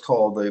and what's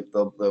called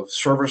the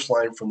service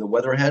line from the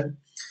weatherhead.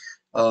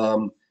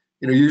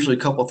 Usually a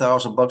couple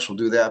 $1,000 will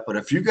do that. But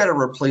if you've got to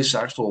replace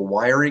actual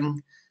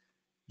wiring,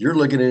 you're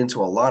looking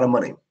into a lot of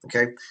money.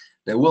 Okay.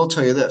 Now, we'll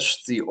tell you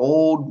this, the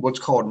old, what's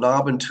called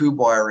knob and tube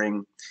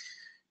wiring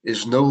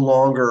is no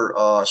longer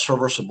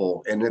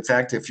serviceable. And in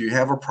fact, if you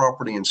have a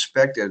property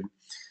inspected,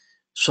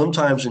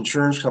 sometimes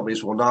insurance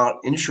companies will not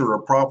insure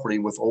a property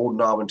with old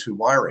knob and tube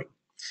wiring.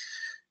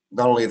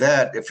 Not only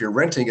that, if you're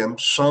renting them,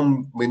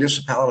 some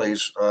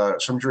municipalities,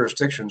 some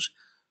jurisdictions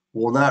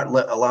will not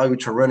allow you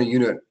to rent a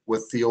unit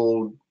with the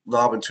old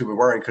knob and tube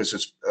wiring because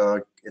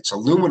it's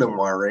aluminum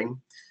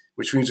wiring,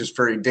 which means it's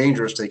very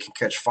dangerous. They can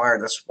catch fire.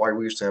 That's why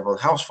we used to have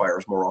house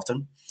fires more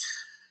often,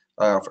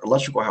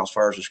 electrical house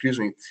fires, excuse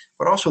me.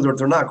 But also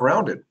they're not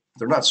grounded.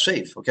 They're not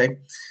safe. Okay.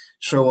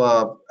 So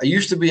I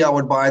used to be, I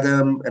would buy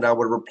them and I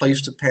would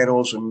replace the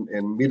panels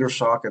and meter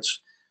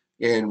sockets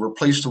and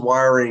replace the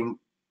wiring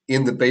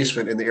in the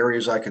basement in the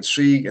areas I could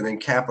see, and then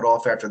cap it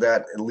off after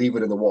that and leave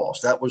it in the walls.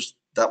 That was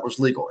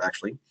legal,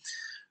 actually.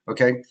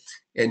 Okay.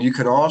 And you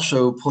can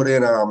also put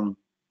in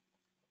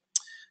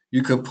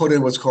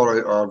what's called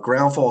a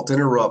ground fault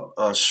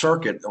interrupt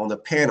circuit on the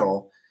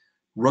panel,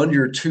 run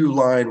your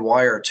 2-line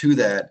wire to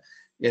that.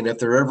 And if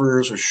there ever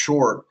is a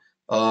short,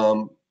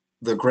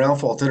 the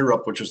ground fault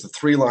interrupt, which is the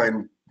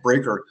 3-line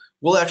breaker,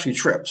 will actually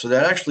trip. So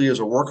that actually is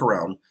a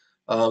workaround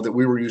that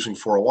we were using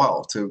for a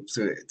while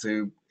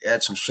to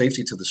add some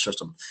safety to the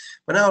system.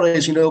 But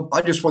nowadays,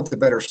 I just want the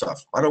better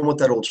stuff. I don't want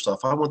that old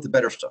stuff. I want the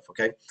better stuff.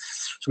 Okay.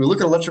 So we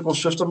look at electrical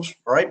systems,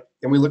 all right,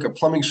 and we look at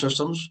plumbing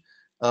systems.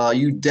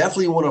 You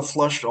definitely want to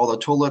flush all the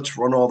toilets,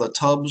 run all the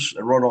tubs,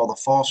 and run all the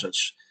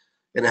faucets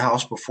in a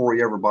house before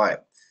you ever buy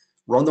it.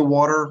 Run the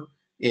water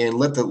and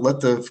let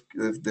the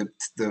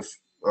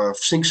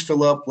sinks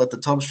fill up, let the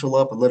tubs fill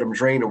up, and let them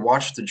drain, and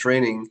watch the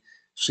draining.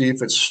 See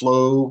if it's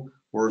slow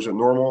or is it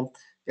normal,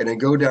 and then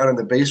go down in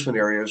the basement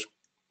areas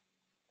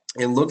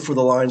and look for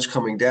the lines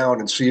coming down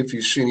and see if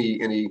you see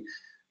any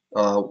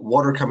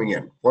water coming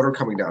in, water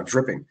coming down,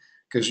 dripping,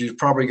 because you've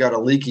probably got a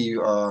leaky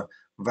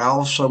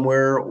valve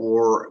somewhere,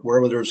 or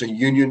wherever there's a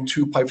union,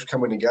 two pipes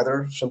coming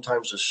together.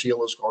 Sometimes the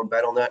seal has gone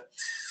bad on that.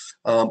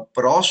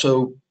 But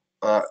also,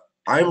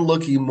 I'm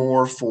looking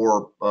more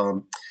for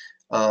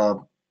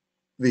the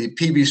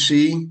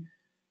PVC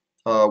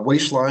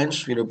waste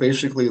lines,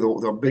 basically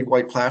the big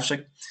white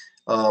plastic,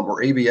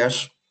 or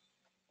ABS.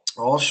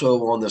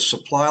 Also on the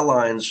supply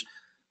lines,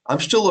 I'm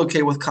still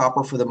okay with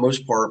copper for the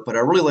most part, but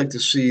I really like to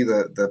see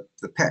the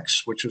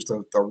PEX, which is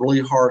the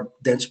really hard,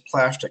 dense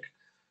plastic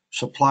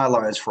supply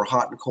lines for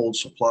hot and cold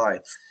supply.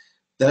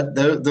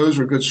 Those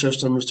are good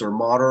systems. They're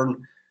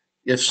modern.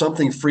 If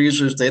something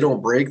freezes, they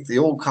don't break. The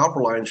old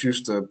copper lines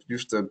used to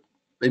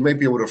they might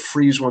be able to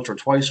freeze once or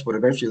twice, but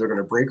eventually they're going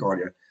to break on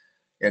you.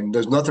 And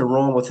there's nothing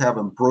wrong with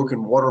having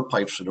broken water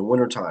pipes in the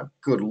wintertime.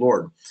 Good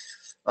Lord.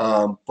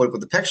 But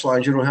with the PEX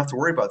lines, you don't have to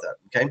worry about that.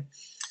 Okay.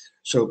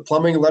 So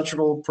plumbing,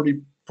 electrical,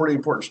 pretty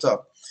important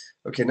stuff.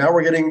 Okay, now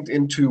we're getting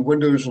into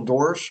windows and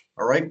doors.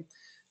 All right.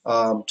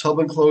 Tub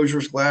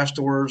enclosures, glass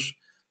doors,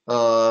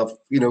 glass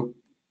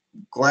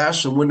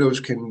and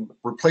windows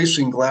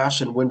replacing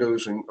glass and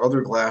windows and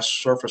other glass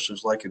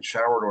surfaces like in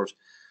shower doors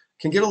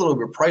can get a little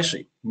bit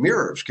pricey.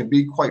 Mirrors can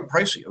be quite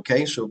pricey.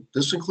 Okay, so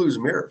this includes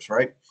mirrors,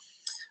 right?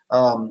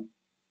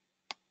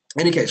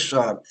 Any case,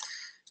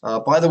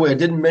 by the way, I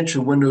didn't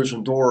mention windows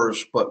and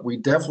doors, but we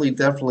definitely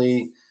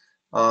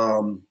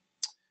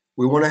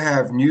we want to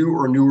have new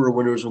or newer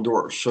windows and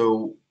doors.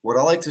 So what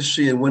I like to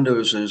see in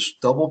windows is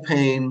double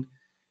pane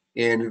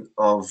and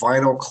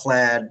vinyl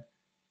clad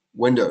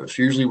windows,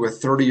 usually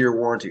with 30-year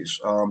warranties.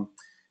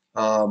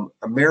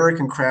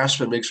 American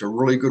Craftsman makes a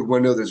really good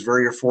window that's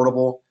very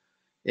affordable,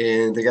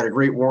 and they got a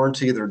great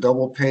warranty. They're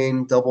double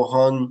pane, double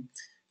hung,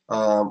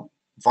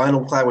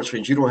 vinyl clad, which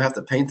means you don't have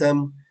to paint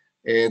them,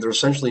 and they're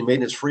essentially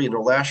maintenance free, and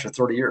they'll last you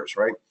 30 years,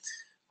 right?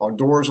 On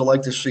doors, I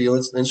like to see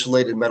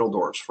insulated metal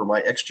doors for my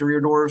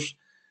exterior doors,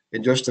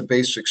 and just the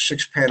basic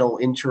 6-panel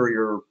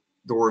interior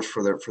doors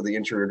for the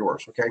interior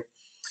doors. Okay,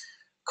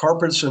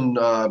 carpets and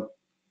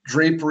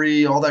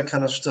drapery, all that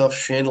kind of stuff,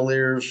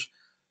 chandeliers.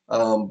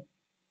 I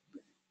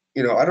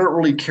don't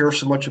really care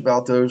so much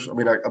about those. I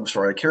mean, I'm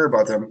sorry, I care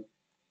about them,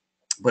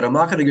 but I'm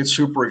not going to get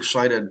super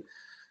excited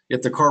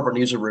if the carpet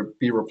needs to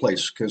be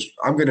replaced, because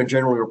I'm going to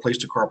generally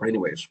replace the carpet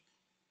anyways.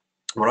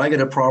 When I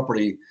get a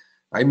property,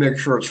 I make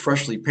sure it's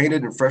freshly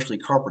painted and freshly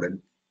carpeted,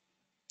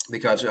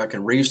 because I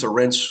can raise the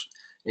rents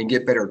and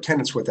get better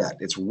tenants with that.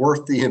 It's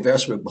worth the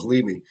investment,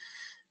 believe me.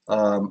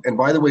 And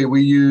by the way,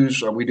 we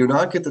do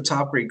not get the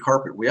top grade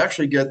carpet. We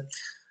actually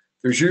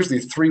there's usually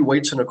 3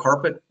 weights in a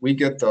carpet. We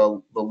get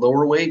the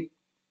lower weight,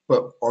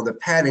 but on the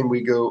padding,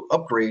 we go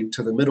upgrade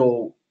to the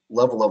middle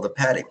level of the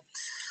padding.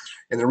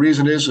 And the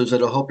reason is that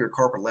it'll help your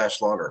carpet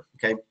last longer.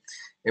 Okay.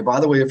 And by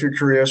the way, if you're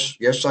curious,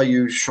 yes, I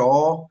use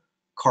Shaw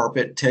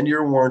carpet,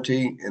 10-year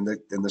warranty, and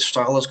the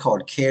style is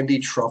called Candy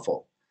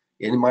Truffle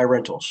in my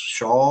rentals.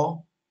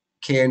 Shaw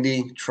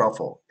Candy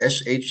Truffle,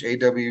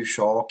 SHAW,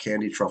 Shaw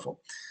Candy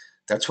Truffle.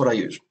 That's what I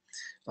use.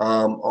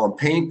 On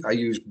paint, I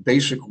use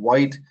basic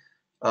white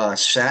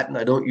satin.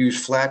 I don't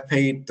use flat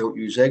paint, don't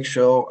use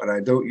eggshell, and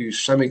I don't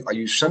use I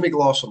use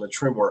semi-gloss on the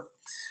trim work,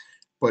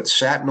 but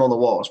satin on the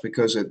walls,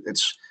 because it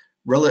has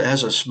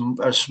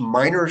a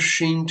minor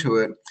sheen to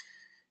it,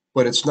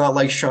 but it's not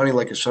like shiny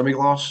like a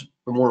semi-gloss.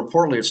 But more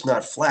importantly, it's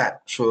not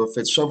flat. So if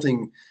it's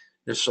something,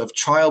 if a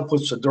child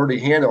puts a dirty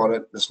hand on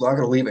it, it's not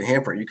going to leave a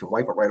handprint. You can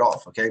wipe it right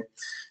off. Okay.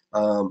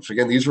 So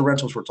again, these are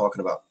rentals we're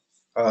talking about.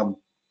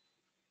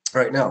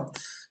 Right now,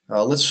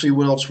 let's see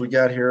what else we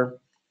got here.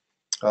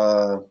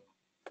 Okay,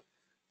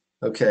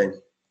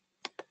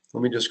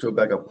 let me just go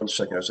back up 1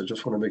 second. I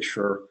just want to make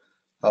sure.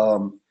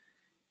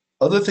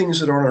 Other things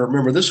that aren't,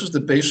 remember, this is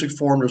the basic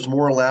form. There's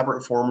more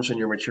elaborate forms in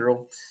your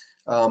material.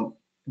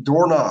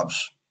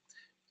 Doorknobs.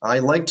 I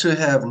like to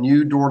have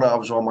new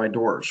doorknobs on my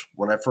doors.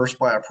 When I first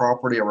buy a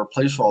property, I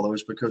replace all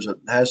those, because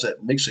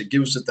it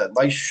gives it that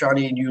nice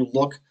shiny new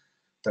look.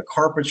 The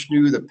carpet's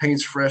new, the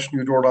paint's fresh,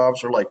 new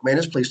doorknobs are like, man,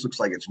 this place looks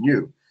like it's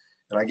new.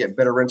 And I get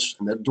better rents.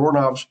 And the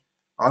doorknobs,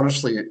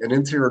 honestly, an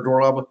interior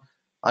doorknob,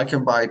 I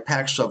can buy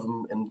packs of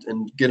them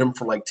and get them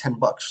for like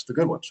 $10, the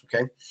good ones.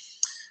 Okay.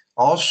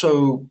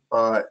 Also,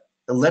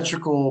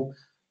 electrical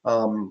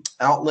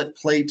outlet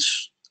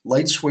plates,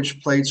 light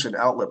switch plates, and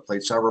outlet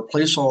plates. I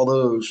replace all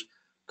those,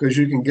 because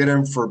you can get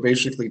them for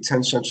basically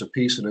 10 cents a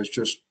piece, and it's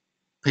just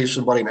pay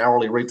somebody an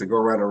hourly rate to go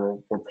around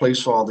and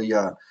replace all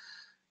the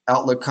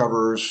outlet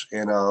covers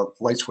and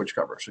light switch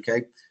covers.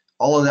 Okay.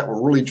 All of that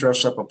will really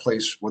dress up a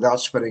place without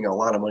spending a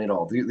lot of money at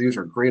all. These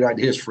are great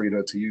ideas for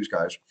you to use,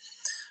 guys.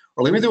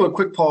 Well, let me do a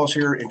quick pause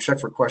here and check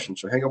for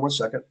questions. So hang on 1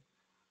 second,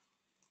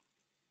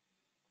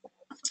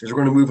 because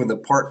we're going to move into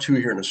part 2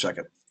 here in a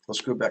second.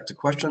 Let's go back to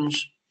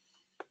questions.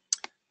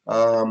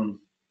 Okay.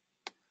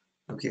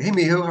 Hey,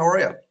 Miho, how are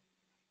you?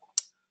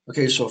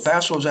 Okay, so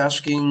Fassel is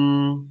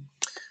asking,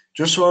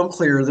 just so I'm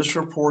clear, this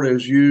report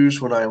is used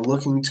when I'm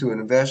looking to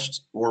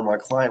invest, or my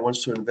client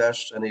wants to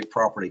invest in a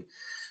property.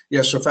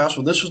 Yeah, so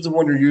Fassel, this is the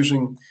one you're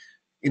using.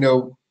 You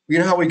know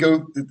how we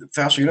go,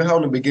 Fassel, you know how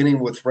in the beginning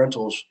with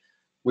rentals,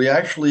 we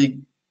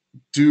actually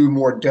do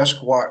more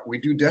desk work. We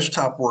do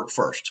desktop work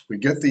first. We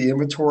get the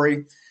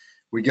inventory,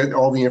 we get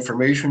all the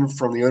information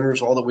from the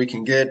owners, all that we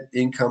can get,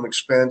 income,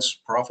 expense,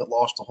 profit,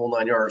 loss, the whole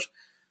 9 yards.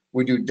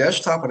 We do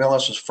desktop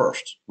analysis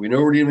first. We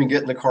know we didn't even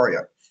get in the car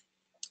yet.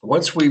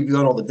 Once we've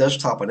done all the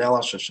desktop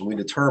analysis and we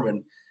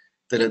determine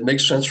that it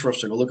makes sense for us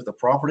to go look at the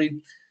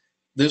property,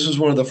 this is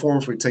one of the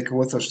forms we take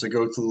with us to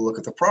go to look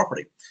at the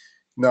property.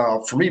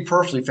 Now, for me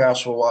personally,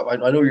 Fastwell,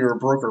 I know you're a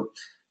broker.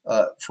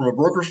 From a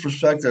broker's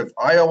perspective,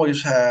 I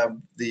always have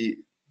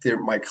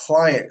my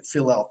client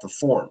fill out the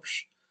forms.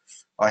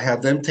 I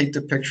have them take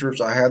the pictures.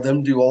 I have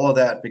them do all of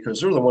that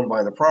because they're the one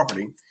buying the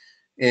property.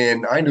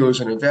 And I know as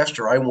an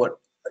investor, I'm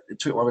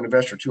an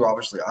investor too,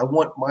 obviously. I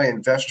want my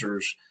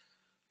investors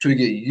to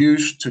get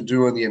used to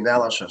doing the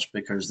analysis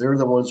because they're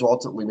the ones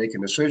ultimately making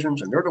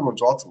decisions and they're the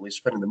ones ultimately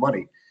spending the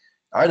money.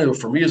 I know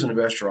for me as an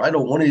investor, I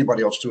don't want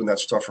anybody else doing that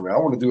stuff for me. I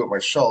want to do it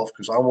myself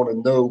because I want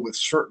to know with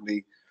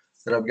certainty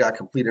that I've got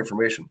complete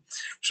information.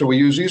 So we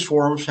use these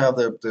forms, have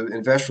the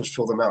investors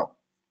fill them out.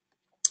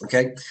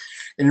 Okay.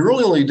 And you're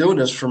really only doing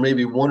this for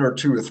maybe 1 or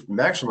 2 or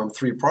maximum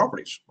 3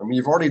 properties. I mean,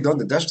 you've already done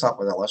the desktop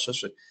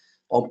analysis.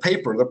 On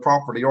paper, the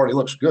property already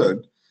looks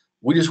good.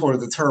 We just want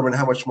to determine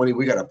how much money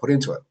we got to put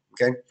into it.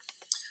 Okay.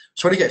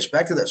 So anyways,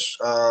 back to this.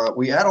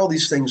 We add all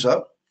these things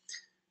up,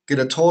 get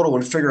a total,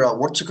 and figure out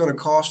what's it going to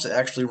cost to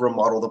actually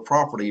remodel the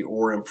property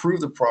or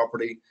improve the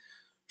property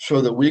so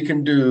that we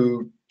can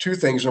do 2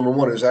 things. Number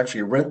one is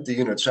actually rent the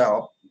units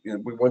out.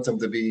 We want them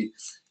to be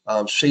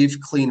safe,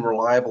 clean,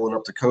 reliable, and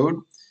up to code.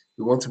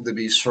 We want them to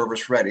be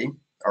service ready.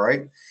 All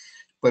right.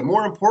 But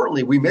more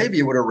importantly, we may be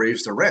able to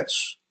raise the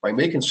rents by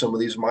making some of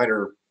these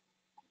minor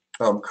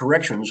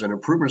corrections and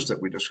improvements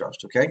that we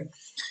discussed. Okay.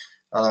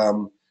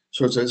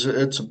 So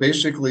it's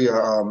basically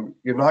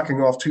you're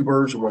knocking off 2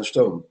 birds with 1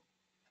 stone.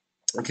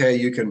 Okay,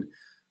 you can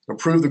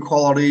improve the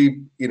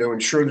quality,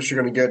 ensure that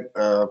you're going to get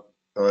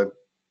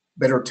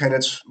better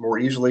tenants more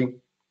easily,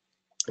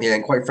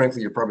 and quite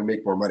frankly, you probably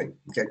make more money.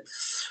 Okay,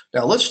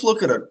 now let's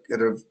look at a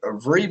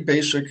very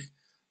basic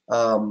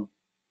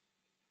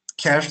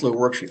cash flow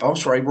worksheet. Oh,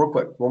 sorry, real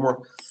quick, one more.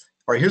 All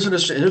right, here's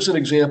an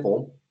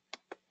example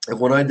of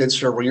what I did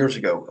several years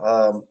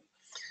ago.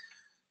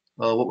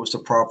 What was the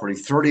property?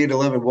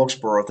 3811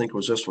 Wilkesboro, I think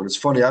was this one. It's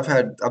funny.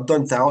 I've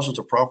done thousands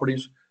of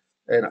properties,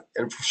 and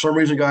for some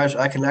reason, guys,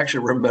 I can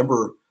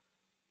remember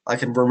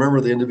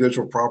the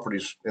individual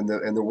properties in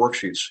the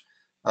worksheets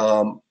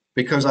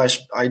because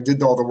I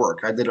did all the work.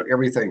 I did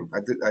everything.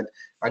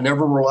 I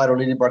never relied on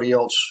anybody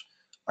else.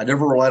 I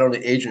never relied on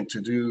the agent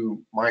to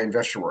do my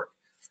investor work.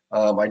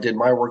 I did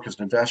my work as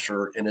an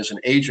investor, and as an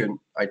agent,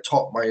 I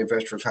taught my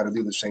investors how to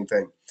do the same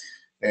thing.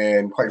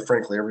 And quite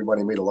frankly,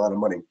 everybody made a lot of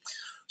money.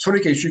 So in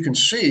any case, you can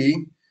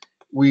see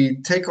we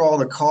take all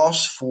the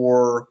costs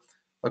for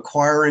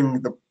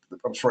acquiring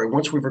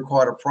once we've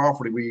acquired a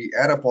property, we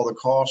add up all the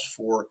costs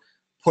for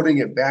putting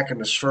it back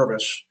into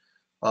service,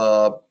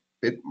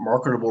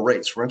 marketable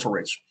rates, rental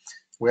rates.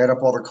 We add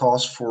up all the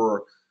costs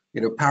for,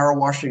 power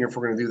washing if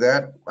we're going to do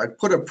that. I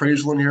put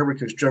appraisal in here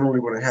because generally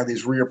we're going to have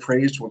these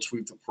reappraised once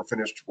we're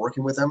finished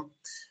working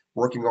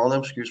on them,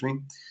 excuse me.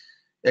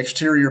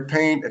 Exterior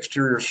paint,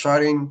 exterior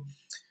siding,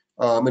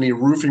 any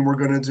roofing we're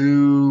going to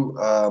do,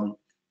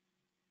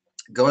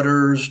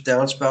 gutters,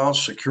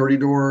 downspouts, security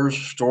doors,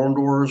 storm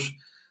doors.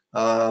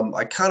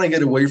 I kind of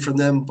get away from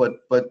them,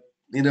 but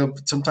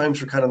sometimes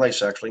they're kind of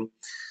nice actually.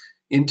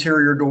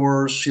 Interior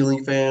doors,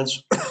 ceiling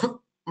fans.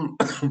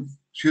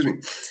 Excuse me.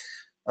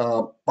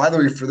 By the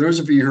way, for those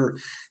of you who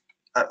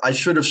I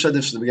should have said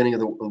this at the beginning of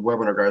the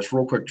webinar, guys,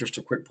 real quick, just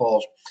a quick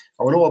pause.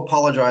 I want to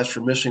apologize for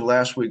missing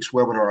last week's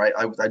webinar.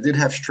 I did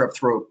have strep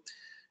throat.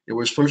 It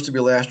was supposed to be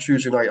last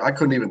Tuesday night. I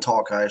couldn't even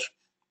talk, guys.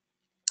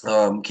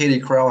 Katie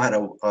Crowell had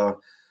a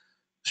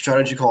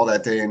strategy call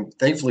that day, and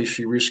thankfully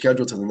she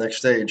rescheduled to the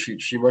next day, and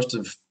she must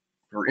have,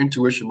 her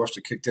intuition must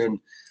have kicked in.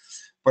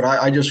 But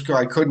I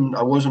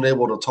wasn't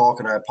able to talk,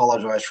 and I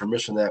apologize for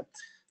missing that.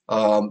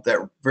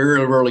 That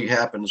very rarely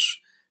happens.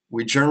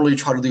 We generally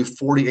try to do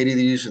 40, 80 of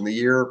these in the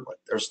year.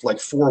 There's like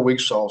 4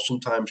 weeks I'll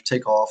sometimes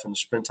take off and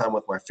spend time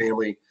with my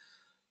family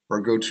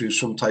or go to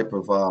some type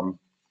of,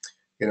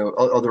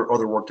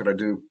 other work that I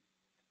do.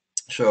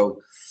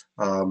 So,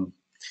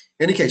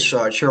 any case,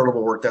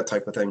 charitable work, that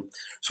type of thing.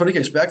 So in any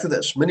case, back to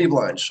this, mini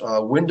blinds,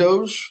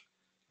 windows,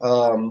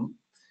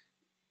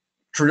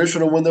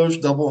 traditional windows,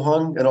 double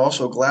hung, and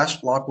also glass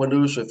block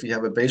windows. If you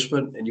have a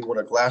basement and you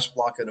want a glass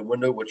block in a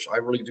window, which I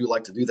really do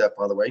like to do that,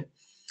 by the way.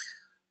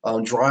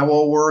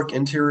 Drywall work,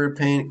 interior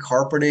paint,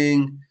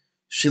 carpeting,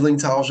 ceiling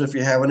tiles if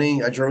you have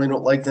any. I generally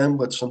don't like them,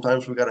 but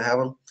sometimes we got to have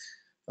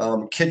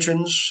them.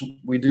 Kitchens,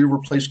 we do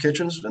replace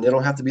kitchens, and they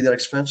don't have to be that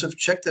expensive.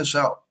 Check this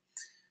out.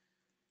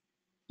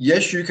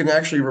 Yes, you can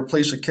actually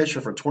replace a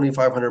kitchen for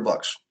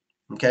 $2,500.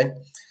 Okay.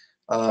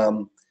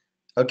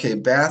 Okay.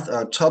 Bath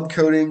tub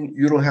coating.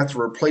 You don't have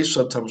to replace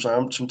sometimes.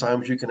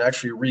 Sometimes you can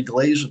actually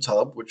reglaze a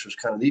tub, which is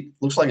kind of neat.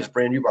 Looks like it's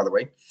brand new, by the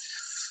way.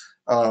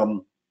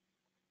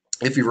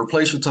 If you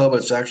replace a tub,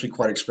 it's actually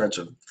quite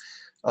expensive.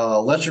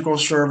 Electrical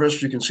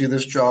service. You can see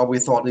this job we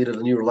thought needed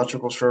a new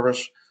electrical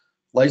service.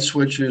 light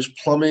switches,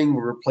 plumbing.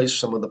 We replaced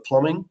some of the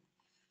plumbing.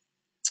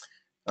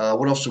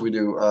 What else did we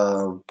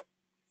do?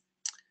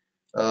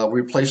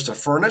 We replaced a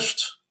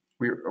furnace.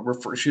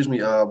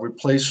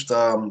 Replaced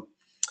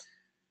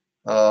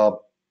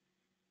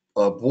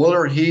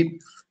boiler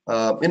heat.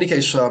 In any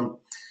case,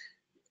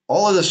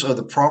 all of this,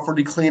 the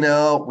property clean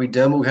out, we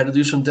had to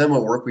do some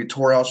demo work. We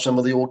tore out some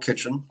of the old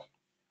kitchen.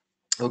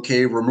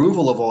 Okay,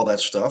 removal of all that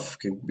stuff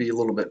can be a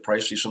little bit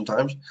pricey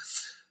sometimes.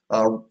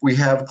 We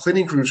have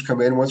cleaning crews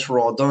come in once we're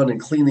all done and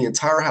clean the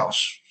entire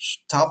house,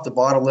 top to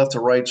bottom, left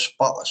to right,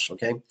 spotless,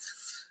 okay?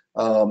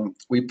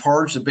 We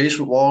parge the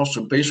basement walls.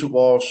 So basement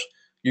walls,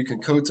 you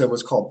can coat them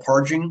what's called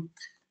parging,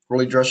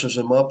 really dresses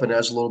them up and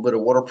adds a little bit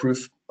of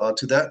waterproof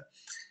to that.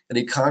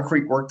 Any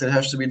concrete work that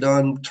has to be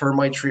done,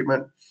 termite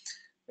treatment,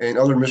 and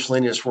other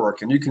miscellaneous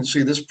work. And you can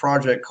see this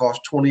project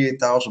cost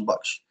 $28,000.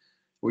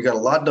 We got a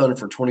lot done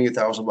for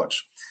 $28,000.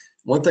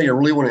 One thing I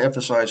really want to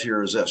emphasize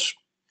here is this.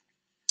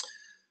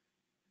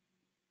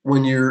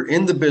 When you're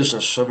in the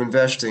business of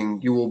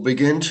investing, you will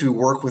begin to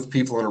work with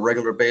people on a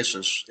regular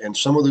basis, and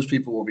some of those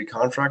people will be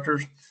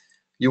contractors.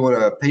 You want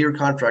to pay your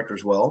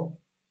contractors well,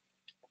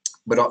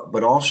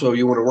 but also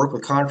you want to work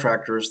with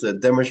contractors that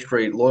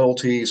demonstrate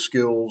loyalty,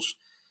 skills,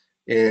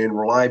 and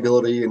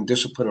reliability and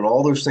discipline, and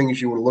all those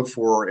things you want to look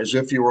for as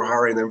if you were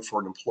hiring them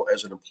for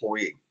as an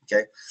employee.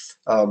 Okay,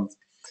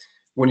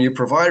 when you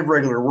provide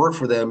regular work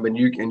for them, and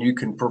you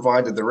can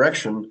provide the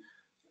direction,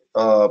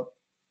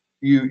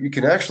 you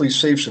can actually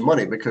save some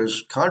money,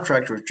 because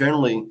contractors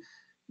generally,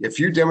 if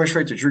you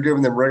demonstrate that you're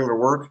giving them regular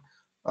work,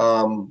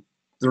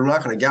 they're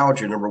not going to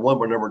gouge you, number one.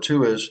 But number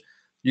two is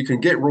you can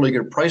get really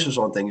good prices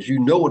on things. You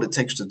know what it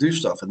takes to do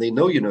stuff, and they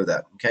know you know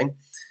that, okay,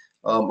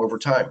 over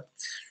time.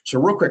 So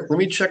real quick, let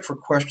me check for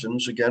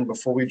questions again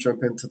before we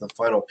jump into the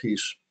final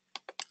piece.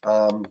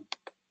 Let's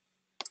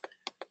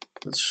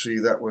see,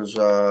 that was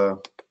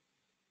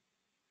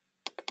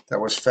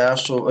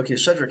fast. So, okay,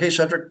 Cedric. Hey,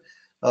 Cedric,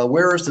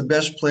 where is the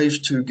best place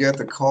to get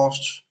the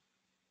cost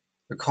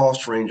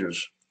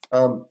ranges?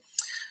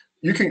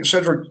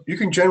 Cedric, you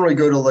can generally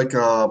go to like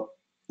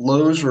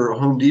Lowe's or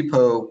Home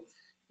Depot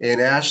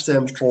and ask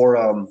them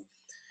for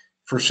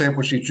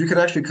sample sheets. You can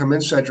actually come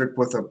in, Cedric,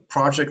 with a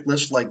project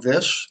list like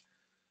this.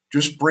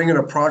 Just bring in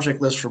a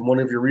project list from one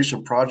of your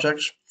recent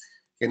projects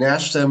and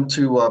ask them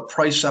to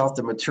price out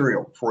the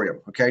material for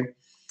you, okay?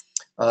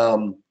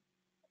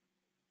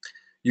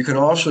 You can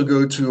also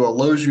go to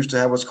Lowe's used to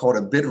have what's called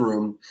a bid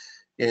room,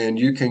 and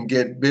you can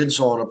get bids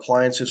on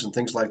appliances and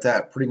things like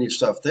that. Pretty neat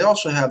stuff. They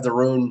also have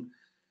their own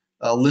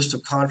list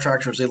of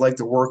contractors they like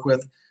to work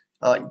with.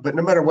 But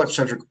no matter what,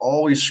 Cedric,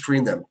 always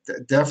screen them.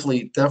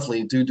 Definitely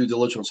do due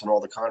diligence on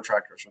all the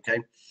contractors, okay?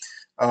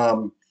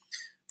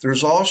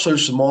 There's also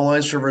some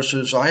online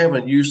services. I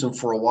haven't used them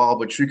for a while,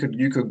 but you could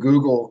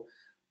Google,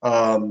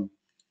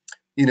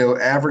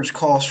 average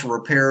cost for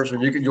repairs,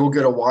 and you'll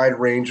get a wide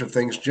range of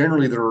things.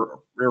 Generally, they're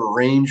a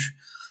range.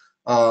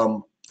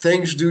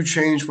 Things do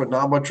change, but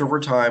not much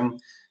over time.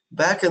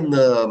 Back in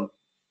the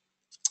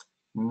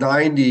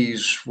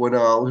 90s, when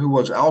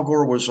Al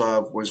Gore was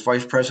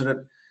vice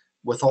president,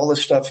 with all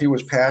this stuff he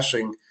was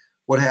passing,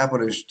 what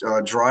happened is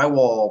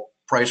drywall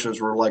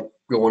prices were like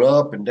going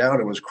up and down.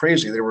 It was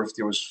crazy. There was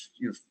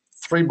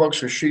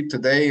 $3 a sheet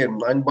today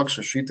and $9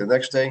 a sheet the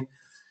next day.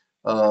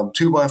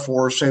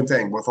 2x4, same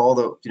thing with all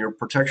the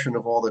protection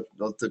of all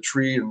the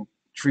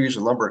trees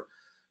and lumber.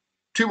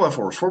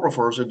 2x4s,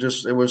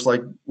 4x4s, it was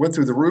like went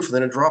through the roof and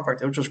then it dropped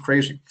back. It was just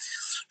crazy.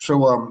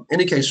 So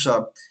any case,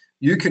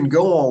 you can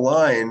go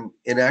online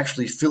and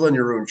actually fill in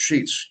your own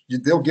sheets.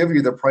 They'll give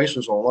you the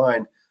prices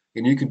online,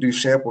 and you can do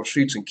sample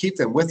sheets and keep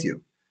them with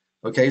you.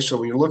 Okay, so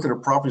when you're looking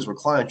at properties with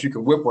clients, you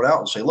can whip one out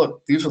and say,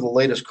 look, these are the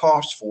latest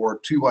costs for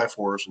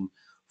 2x4s and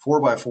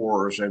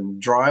 4x4s and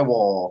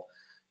drywall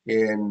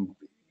and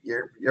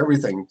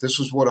everything. This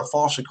is what a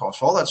faucet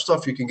costs. All that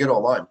stuff you can get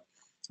online.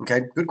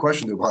 Okay, good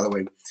question, though, by the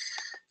way.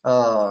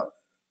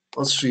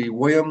 Let's see,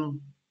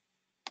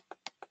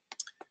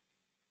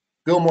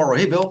 Bill Morrow.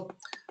 Hey, Bill.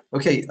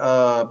 Okay,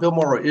 Bill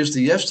Morrow, is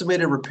the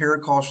estimated repair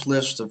cost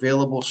list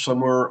available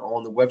somewhere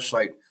on the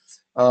website?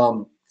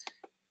 I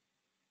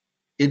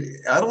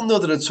don't know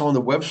that it's on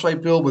the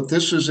website, Bill, but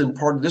this is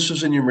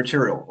in your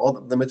material. All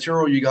the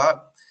material you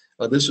got,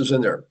 this is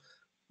in there.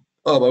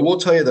 I will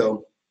tell you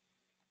though,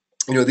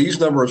 these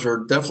numbers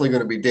are definitely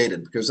going to be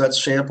dated, because that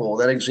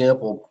example,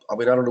 I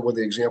don't know where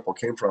the example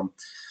came from,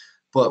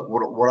 but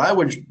what I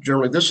would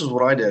generally, this is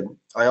what I did.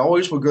 I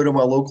always would go to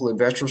my local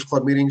investors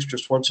club meetings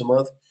just once a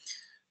month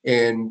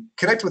and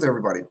connect with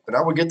everybody. And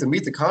I would get to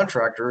meet the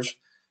contractors,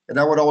 and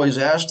I would always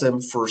ask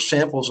them for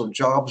samples of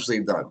jobs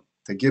they've done,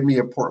 to give me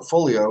a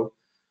portfolio,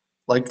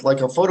 like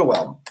a photo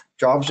album,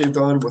 jobs they've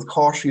done with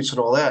cost sheets and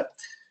all that.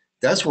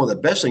 That's one of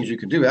the best things you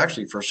can do,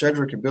 actually, for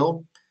Cedric and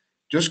Bill.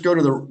 Just go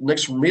to the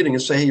next meeting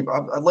and say, hey,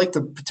 I'd like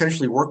to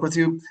potentially work with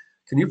you.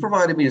 Can you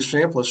provide me a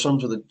sample of some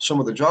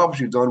of the jobs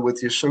you've done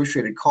with the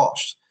associated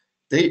costs?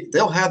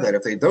 They'll have that.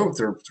 If they don't,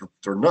 they're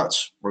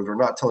nuts, or they're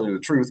not telling you the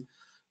truth.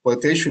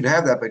 But they should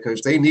have that,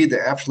 because they need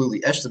to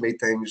absolutely estimate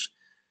things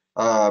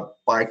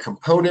by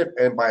component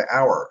and by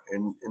hour.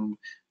 And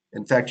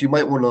In fact, you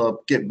might want to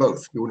get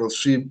both. You want to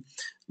see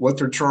what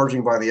they're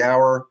charging by the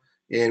hour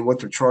and what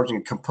they're charging.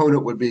 A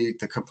component would be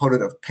the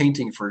component of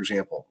painting, for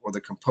example, or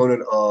the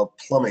component of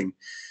plumbing.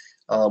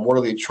 What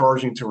are they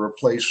charging to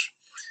replace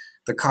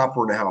the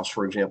copper in the house,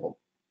 for example?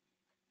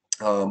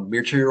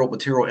 Material,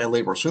 and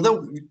labor. So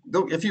they'll,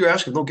 if you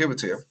ask them, they'll give it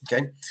to you.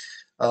 Okay.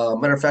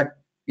 Matter of fact,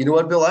 you know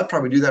what, Bill? I'd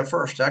probably do that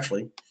first,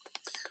 actually.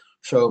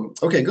 So,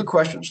 okay, good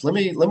questions. Let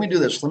me do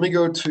this. Let me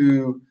go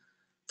to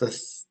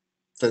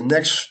the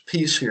next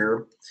piece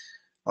here.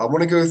 I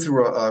want to go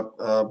through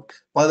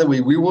by the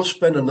way, we will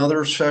spend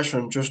another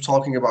session just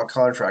talking about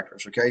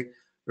contractors, okay?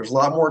 There's a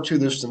lot more to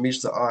this than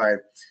meets the eye.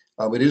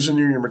 It is in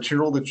your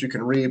material that you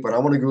can read, but I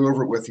want to go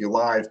over it with you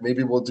live.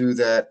 Maybe we'll do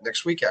that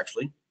next week,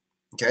 actually,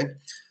 okay?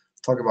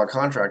 Talk about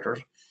contractors.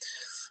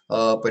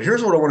 But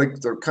here's what I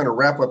want to kind of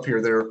wrap up here.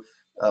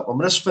 I'm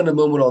going to spend a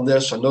moment on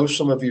this. I know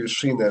some of you have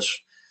seen this,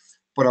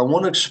 but I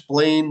want to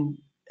explain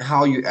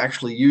how you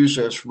actually use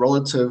this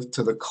relative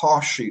to the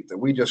cost sheet that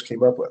we just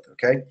came up with,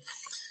 okay?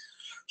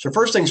 So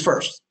first things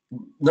first,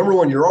 number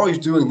one, you're always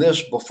doing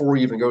this before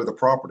you even go to the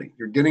property.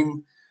 You're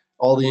getting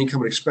all the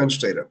income and expense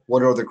data.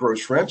 What are the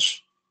gross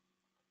rents,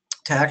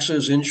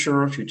 taxes,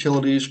 insurance,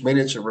 utilities,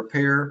 maintenance and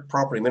repair,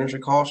 property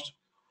management costs.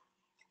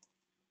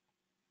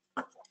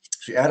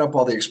 So you add up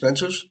all the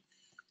expenses.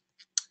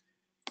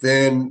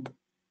 Then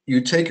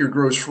you take your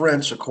gross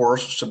rents, of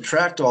course,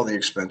 subtract all the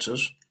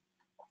expenses.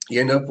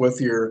 You end up with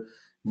your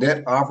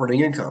net operating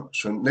income.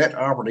 So net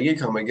operating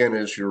income, again,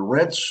 is your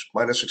rents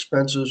minus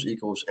expenses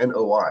equals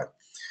NOI.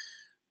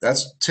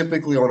 That's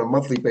typically on a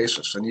monthly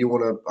basis, and you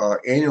want to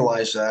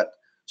annualize that.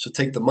 So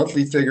take the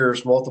monthly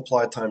figures,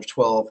 multiply times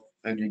 12,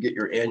 and you get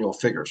your annual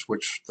figures,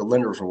 which the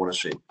lenders will want to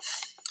see.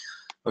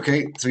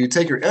 Okay, so you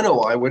take your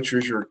NOI, which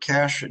is your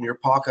cash in your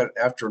pocket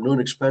after known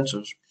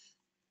expenses,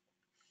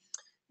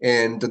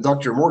 and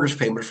deduct your mortgage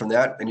payment from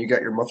that, and you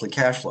got your monthly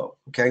cash flow,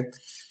 okay?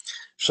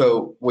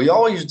 So we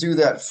always do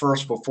that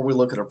first before we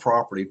look at a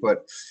property,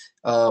 but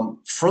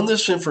from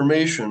this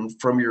information,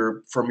 from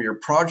your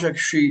project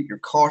sheet, your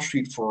cost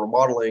sheet for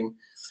remodeling,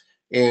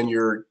 and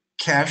your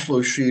cash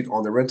flow sheet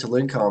on the rental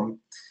income,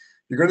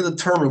 you're going to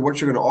determine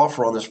what you're going to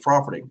offer on this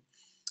property.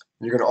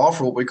 You're going to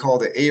offer what we call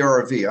the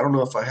ARV. I don't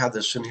know if I have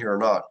this in here or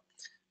not.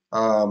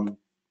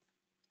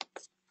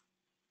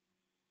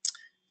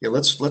 Yeah,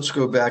 let's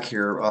go back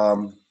here.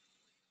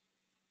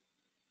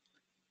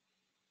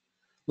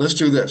 Let's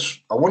do this.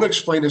 I want to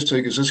explain this to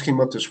you because this came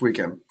up this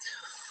weekend.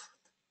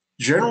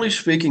 Generally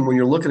speaking, when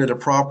you're looking at a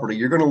property,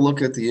 you're going to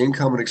look at the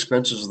income and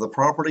expenses of the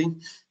property,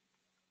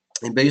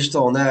 and based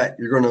on that,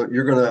 you're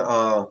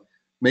gonna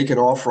make an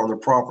offer on the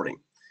property.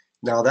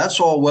 Now, that's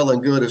all well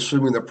and good,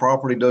 assuming the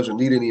property doesn't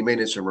need any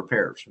maintenance and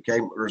repairs. Okay,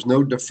 there's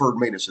no deferred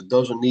maintenance. It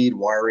doesn't need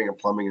wiring and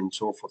plumbing and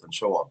so forth and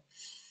so on.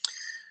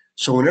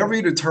 So, whenever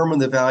you determine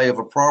the value of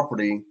a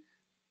property,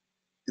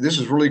 this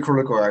is really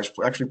critical, guys.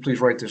 Actually,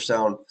 please write this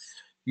down.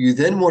 You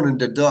then want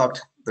to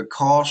deduct the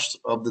cost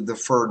of the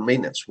deferred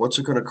maintenance. What's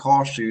it going to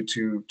cost you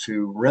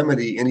to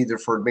remedy any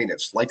deferred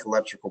maintenance, like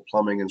electrical,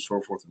 plumbing, and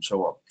so forth and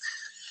so on?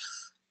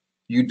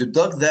 You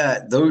deduct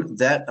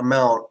that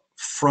amount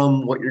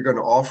from what you're going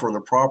to offer on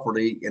the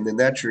property, and then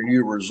that's your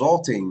new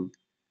resulting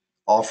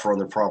offer on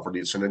the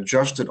property. It's an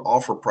adjusted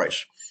offer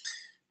price,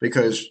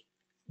 because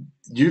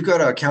you've got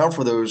to account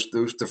for those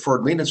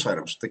deferred maintenance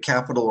items, the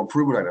capital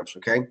improvement items,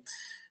 okay?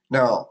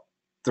 Now,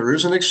 there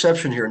is an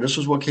exception here, and this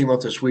is what came up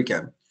this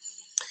weekend.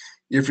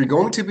 If you're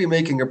going to be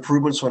making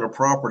improvements on a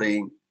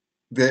property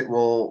that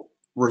will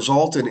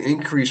result in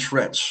increased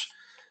rents,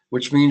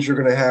 which means you're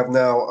going to have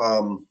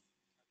now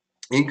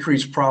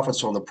increased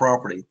profits on the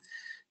property,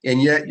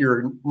 and yet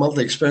your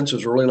monthly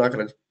expenses are really not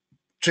going to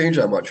change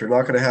that much. You're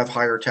not going to have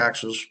higher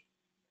taxes.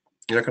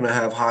 You're not going to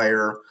have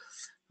higher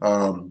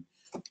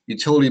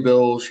utility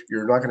bills.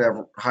 You're not going to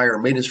have higher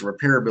maintenance and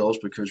repair bills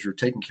because you're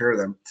taking care of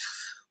them.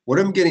 What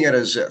I'm getting at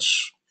is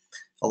this.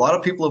 A lot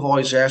of people have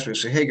always asked me,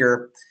 say, hey,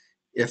 Gary,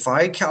 if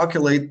I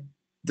calculate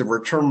the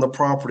return on the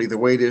property the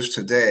way it is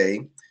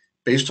today,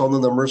 based on the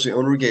numbers the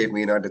owner gave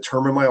me, and I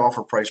determine my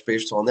offer price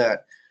based on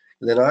that,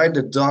 then I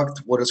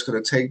deduct what it's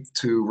going to take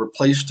to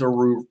replace the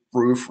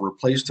roof,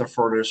 replace the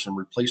furnace, and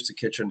replace the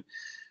kitchen,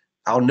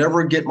 I'll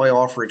never get my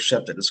offer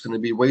accepted. It's going to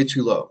be way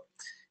too low.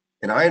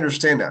 And I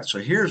understand that. So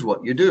here's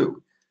what you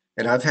do.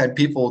 And I've had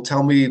people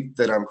tell me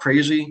that I'm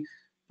crazy,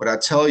 but I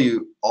tell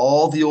you,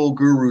 all the old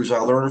gurus I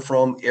learned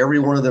from, every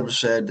one of them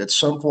said at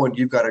some point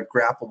you've got to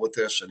grapple with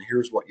this, and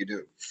here's what you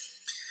do.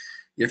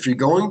 If you're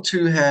going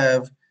to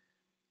have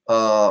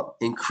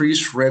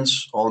increased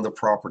rents on the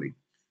property,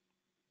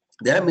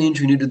 that means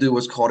you need to do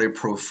what's called a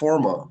pro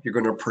forma. You're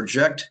going to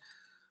project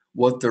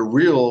what the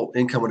real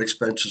income and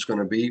expense is going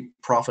to be,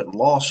 profit and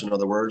loss, in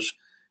other words,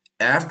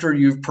 after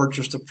you've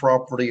purchased the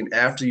property and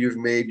after you've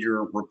made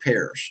your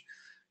repairs.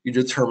 You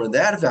determine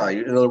that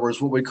value, in other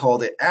words, what we call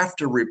the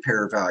after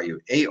repair value,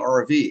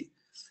 ARV.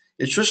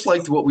 It's just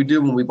like what we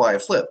do when we buy a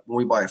flip. When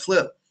we buy a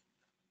flip,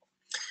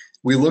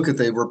 we look at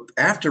the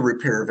after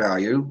repair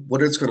value,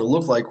 what it's going to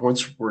look like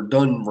once we're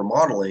done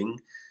remodeling,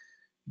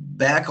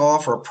 back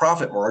off our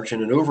profit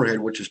margin and overhead,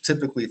 which is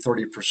typically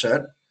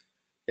 30%,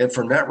 And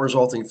from that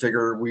resulting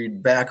figure,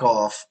 we'd back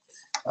off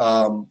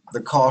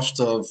the cost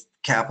of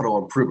capital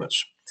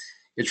improvements.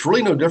 It's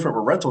really no different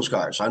with rentals,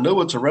 guys. I know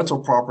it's a rental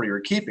property you're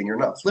keeping. You're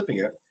not flipping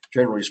it,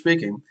 generally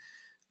speaking,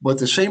 but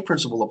the same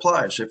principle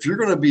applies. If you're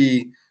going to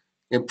be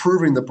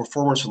improving the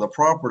performance of the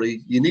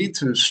property, you need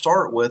to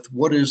start with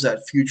what is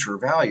that future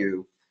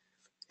value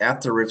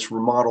after it's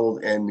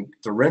remodeled and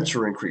the rents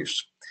are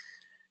increased.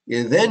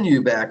 And then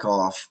you back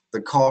off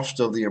the cost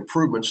of the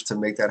improvements to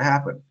make that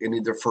happen, any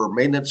deferred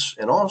maintenance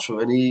and also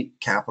any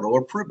capital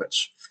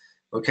improvements.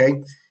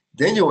 Okay,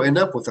 then you'll end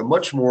up with a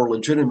much more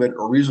legitimate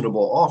or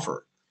reasonable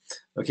offer.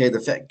 Okay, the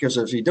fact, because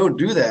if you don't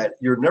do that,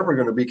 you're never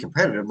going to be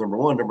competitive. Number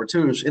one. Number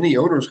two is any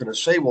owner is going to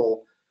say,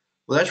 well,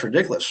 that's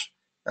ridiculous.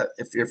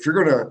 If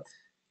you're going to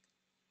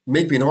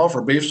make me an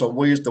offer based on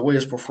the way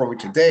it's performing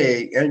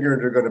today, and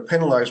you're going to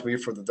penalize me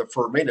for the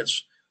deferred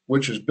maintenance,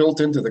 which is built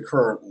into the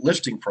current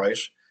listing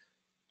price,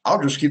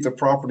 I'll just keep the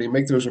property,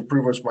 make those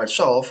improvements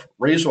myself,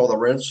 raise all the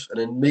rents, and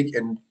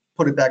then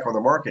put it back on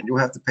the market. And you'll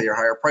have to pay a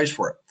higher price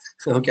for it.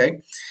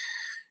 Okay.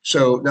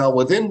 So now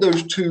within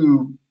those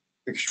two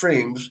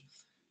extremes,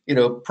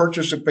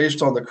 purchase it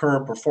based on the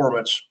current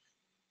performance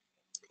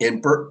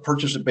and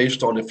purchase it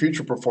based on the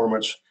future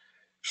performance.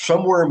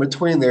 Somewhere in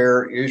between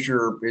there is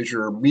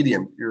your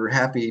medium, your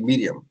happy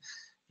medium.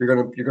 You're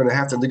gonna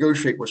have to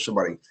negotiate with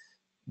somebody,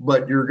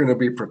 but you're going to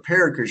be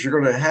prepared because you're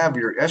going to have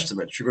your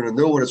estimates. You're going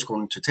to know what it's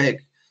going to take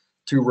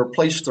to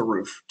replace the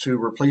roof,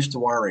 to replace the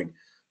wiring,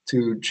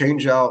 to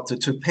change out,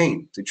 to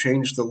paint, to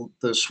change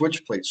the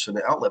switch plates and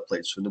the outlet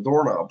plates and the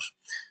doorknobs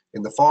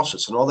and the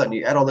faucets and all that. And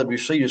you add all that, and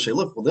you say,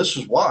 look, well, this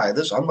is why.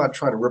 I'm not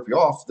trying to rip you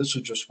off. This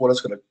is just what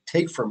it's going to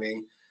take for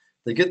me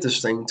to get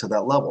this thing to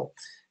that level.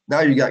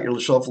 Now you got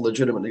yourself a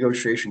legitimate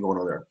negotiation going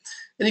on there.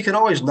 And you can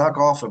always knock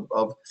off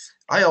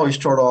I always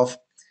start off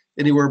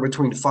anywhere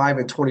between 5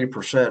 and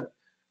 20%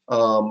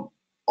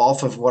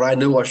 off of what I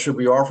know I should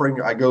be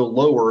offering. I go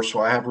lower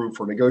so I have room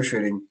for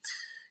negotiating.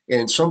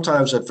 And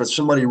sometimes if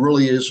somebody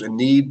really is in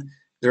need,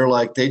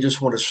 they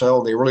just want to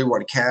sell, they really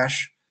want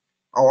cash,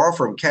 I'll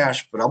offer them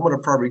cash, but I'm going to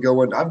probably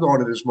go in. I've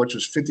gone in as much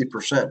as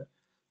 50%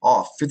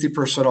 off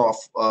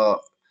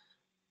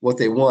what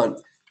they want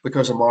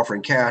because I'm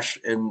offering cash.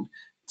 And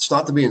it's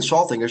not to be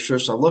insulting. It's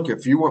just, look,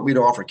 if you want me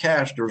to offer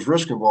cash, there's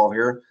risk involved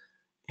here.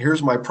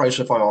 Here's my price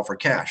if I offer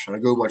cash. And I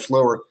go much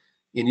lower.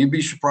 And you'd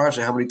be surprised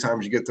at how many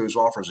times you get those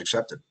offers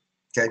accepted.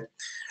 Okay.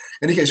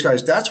 In any case,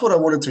 guys, that's what I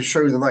wanted to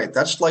show you tonight.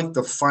 That's like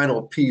the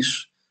final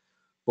piece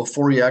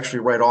before you actually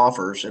write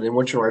offers. And then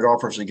once you write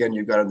offers, again,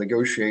 you've got to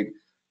negotiate.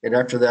 And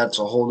after that, it's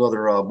a whole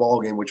nother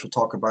ball game, which we'll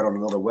talk about on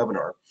another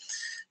webinar.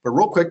 But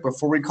real quick,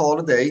 before we call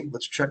it a day,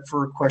 let's check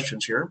for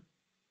questions here.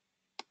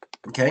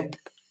 Okay.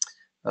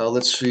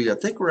 Let's see. I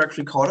think we're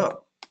actually caught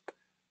up.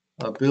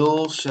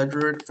 Bill,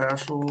 Cedric,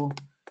 Fassel.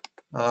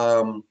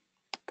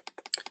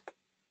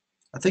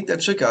 I think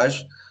that's it,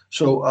 guys.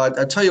 So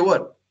I tell you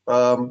what.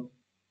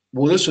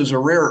 Well, this is a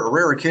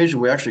rare occasion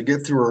we actually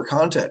get through our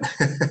content.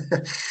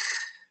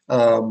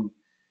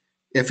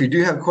 If you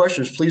do have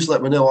questions, please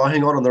let me know. I'll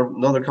hang on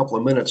another couple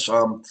of minutes,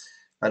 and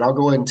I'll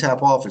go ahead and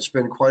tap off. It's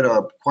been quite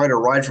a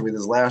ride for me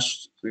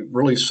this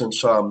really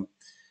since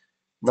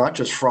not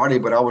just Friday,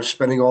 but I was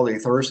spending all day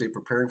Thursday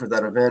preparing for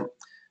that event.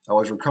 I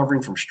was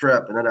recovering from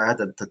strep, and then I had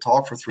to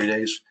talk for 3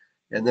 days,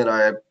 and then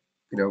I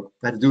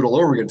had to do it all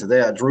over again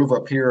today. I drove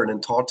up here and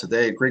then taught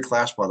today. Great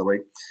class, by the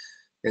way,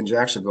 in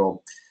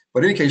Jacksonville.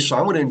 But in any case, so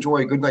I'm going to enjoy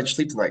a good night's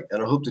sleep tonight,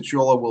 and I hope that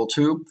you all will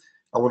too.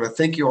 I want to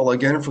thank you all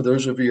again for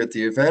those of you at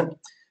the event.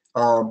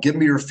 Give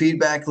me your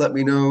feedback. Let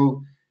me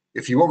know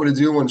if you want me to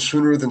do one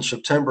sooner than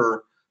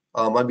September.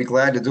 I'd be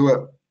glad to do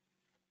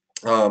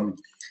it.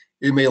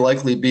 It may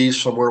likely be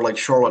somewhere like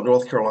Charlotte,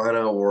 North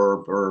Carolina,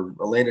 or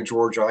Atlanta,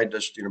 Georgia. I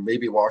just,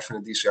 maybe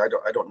Washington, D.C.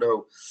 I don't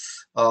know.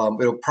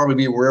 It'll probably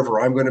be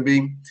wherever I'm going to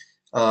be.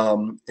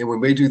 And we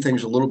may do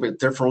things a little bit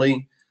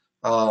differently.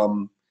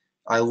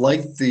 I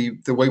like the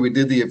way we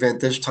did the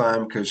event this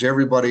time because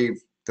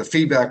the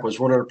feedback was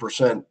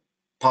 100%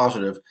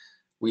 positive.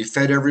 We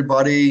fed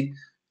everybody.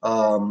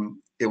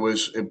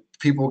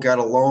 People got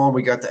along.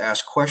 We got to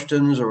ask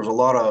questions. There was a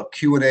lot of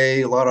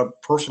Q&A, a lot of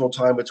personal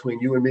time between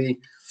you and me.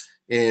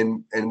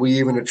 And we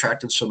even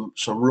attracted some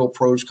real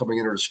pros coming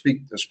in here to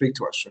speak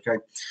to us. Okay.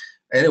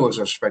 And it was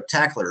a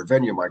spectacular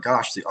venue. My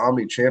gosh, the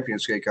Omni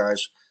Champions Gate,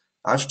 guys.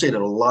 I've stayed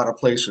at a lot of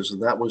places,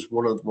 and that was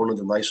one of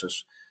the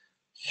nicest.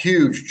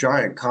 Huge,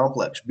 giant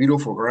complex,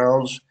 beautiful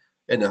grounds,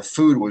 and the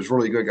food was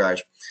really good,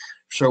 guys.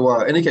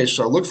 So in any case,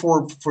 look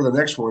forward for the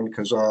next one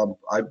because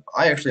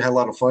I actually had a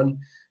lot of fun.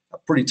 I'm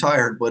pretty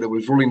tired, but it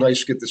was really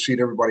nice to get to see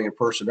everybody in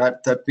person.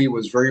 That to me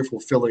was very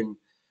fulfilling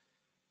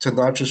to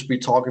not just be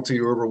talking to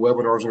you over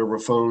webinars and over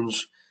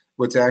phones,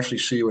 but to actually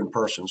see you in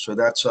person. So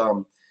that's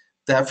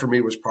that for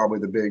me was probably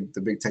the big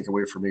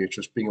takeaway for me. It's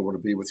just being able to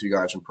be with you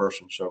guys in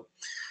person. So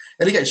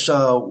in any case,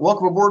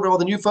 welcome aboard to all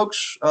the new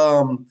folks.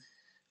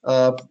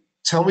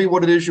 Tell me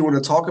what it is you want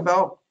to talk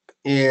about.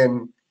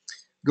 And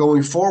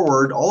going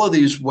forward, all of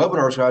these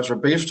webinars, guys, are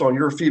based on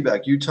your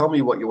feedback. You tell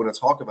me what you want to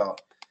talk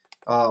about.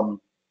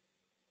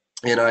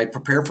 And I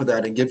prepare for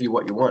that and give you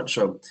what you want.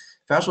 So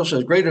Fassel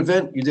says, great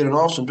event. You did an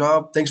awesome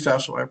job. Thanks,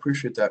 Fassel. I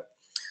appreciate that.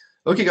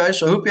 Okay, guys,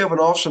 so I hope you have an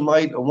awesome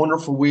night, a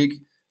wonderful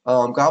week.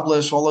 God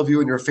bless all of you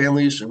and your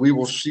families, and we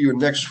will see you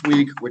next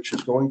week, which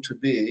is going to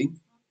be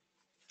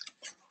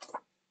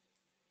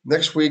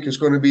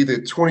the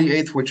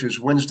 28th, which is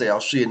Wednesday.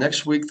 I'll see you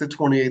next week, the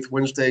 28th,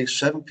 Wednesday,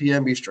 7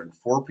 p.m. Eastern,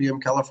 4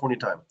 p.m. California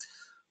time.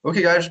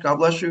 Okay, guys, God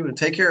bless you and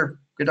take care.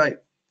 Good night.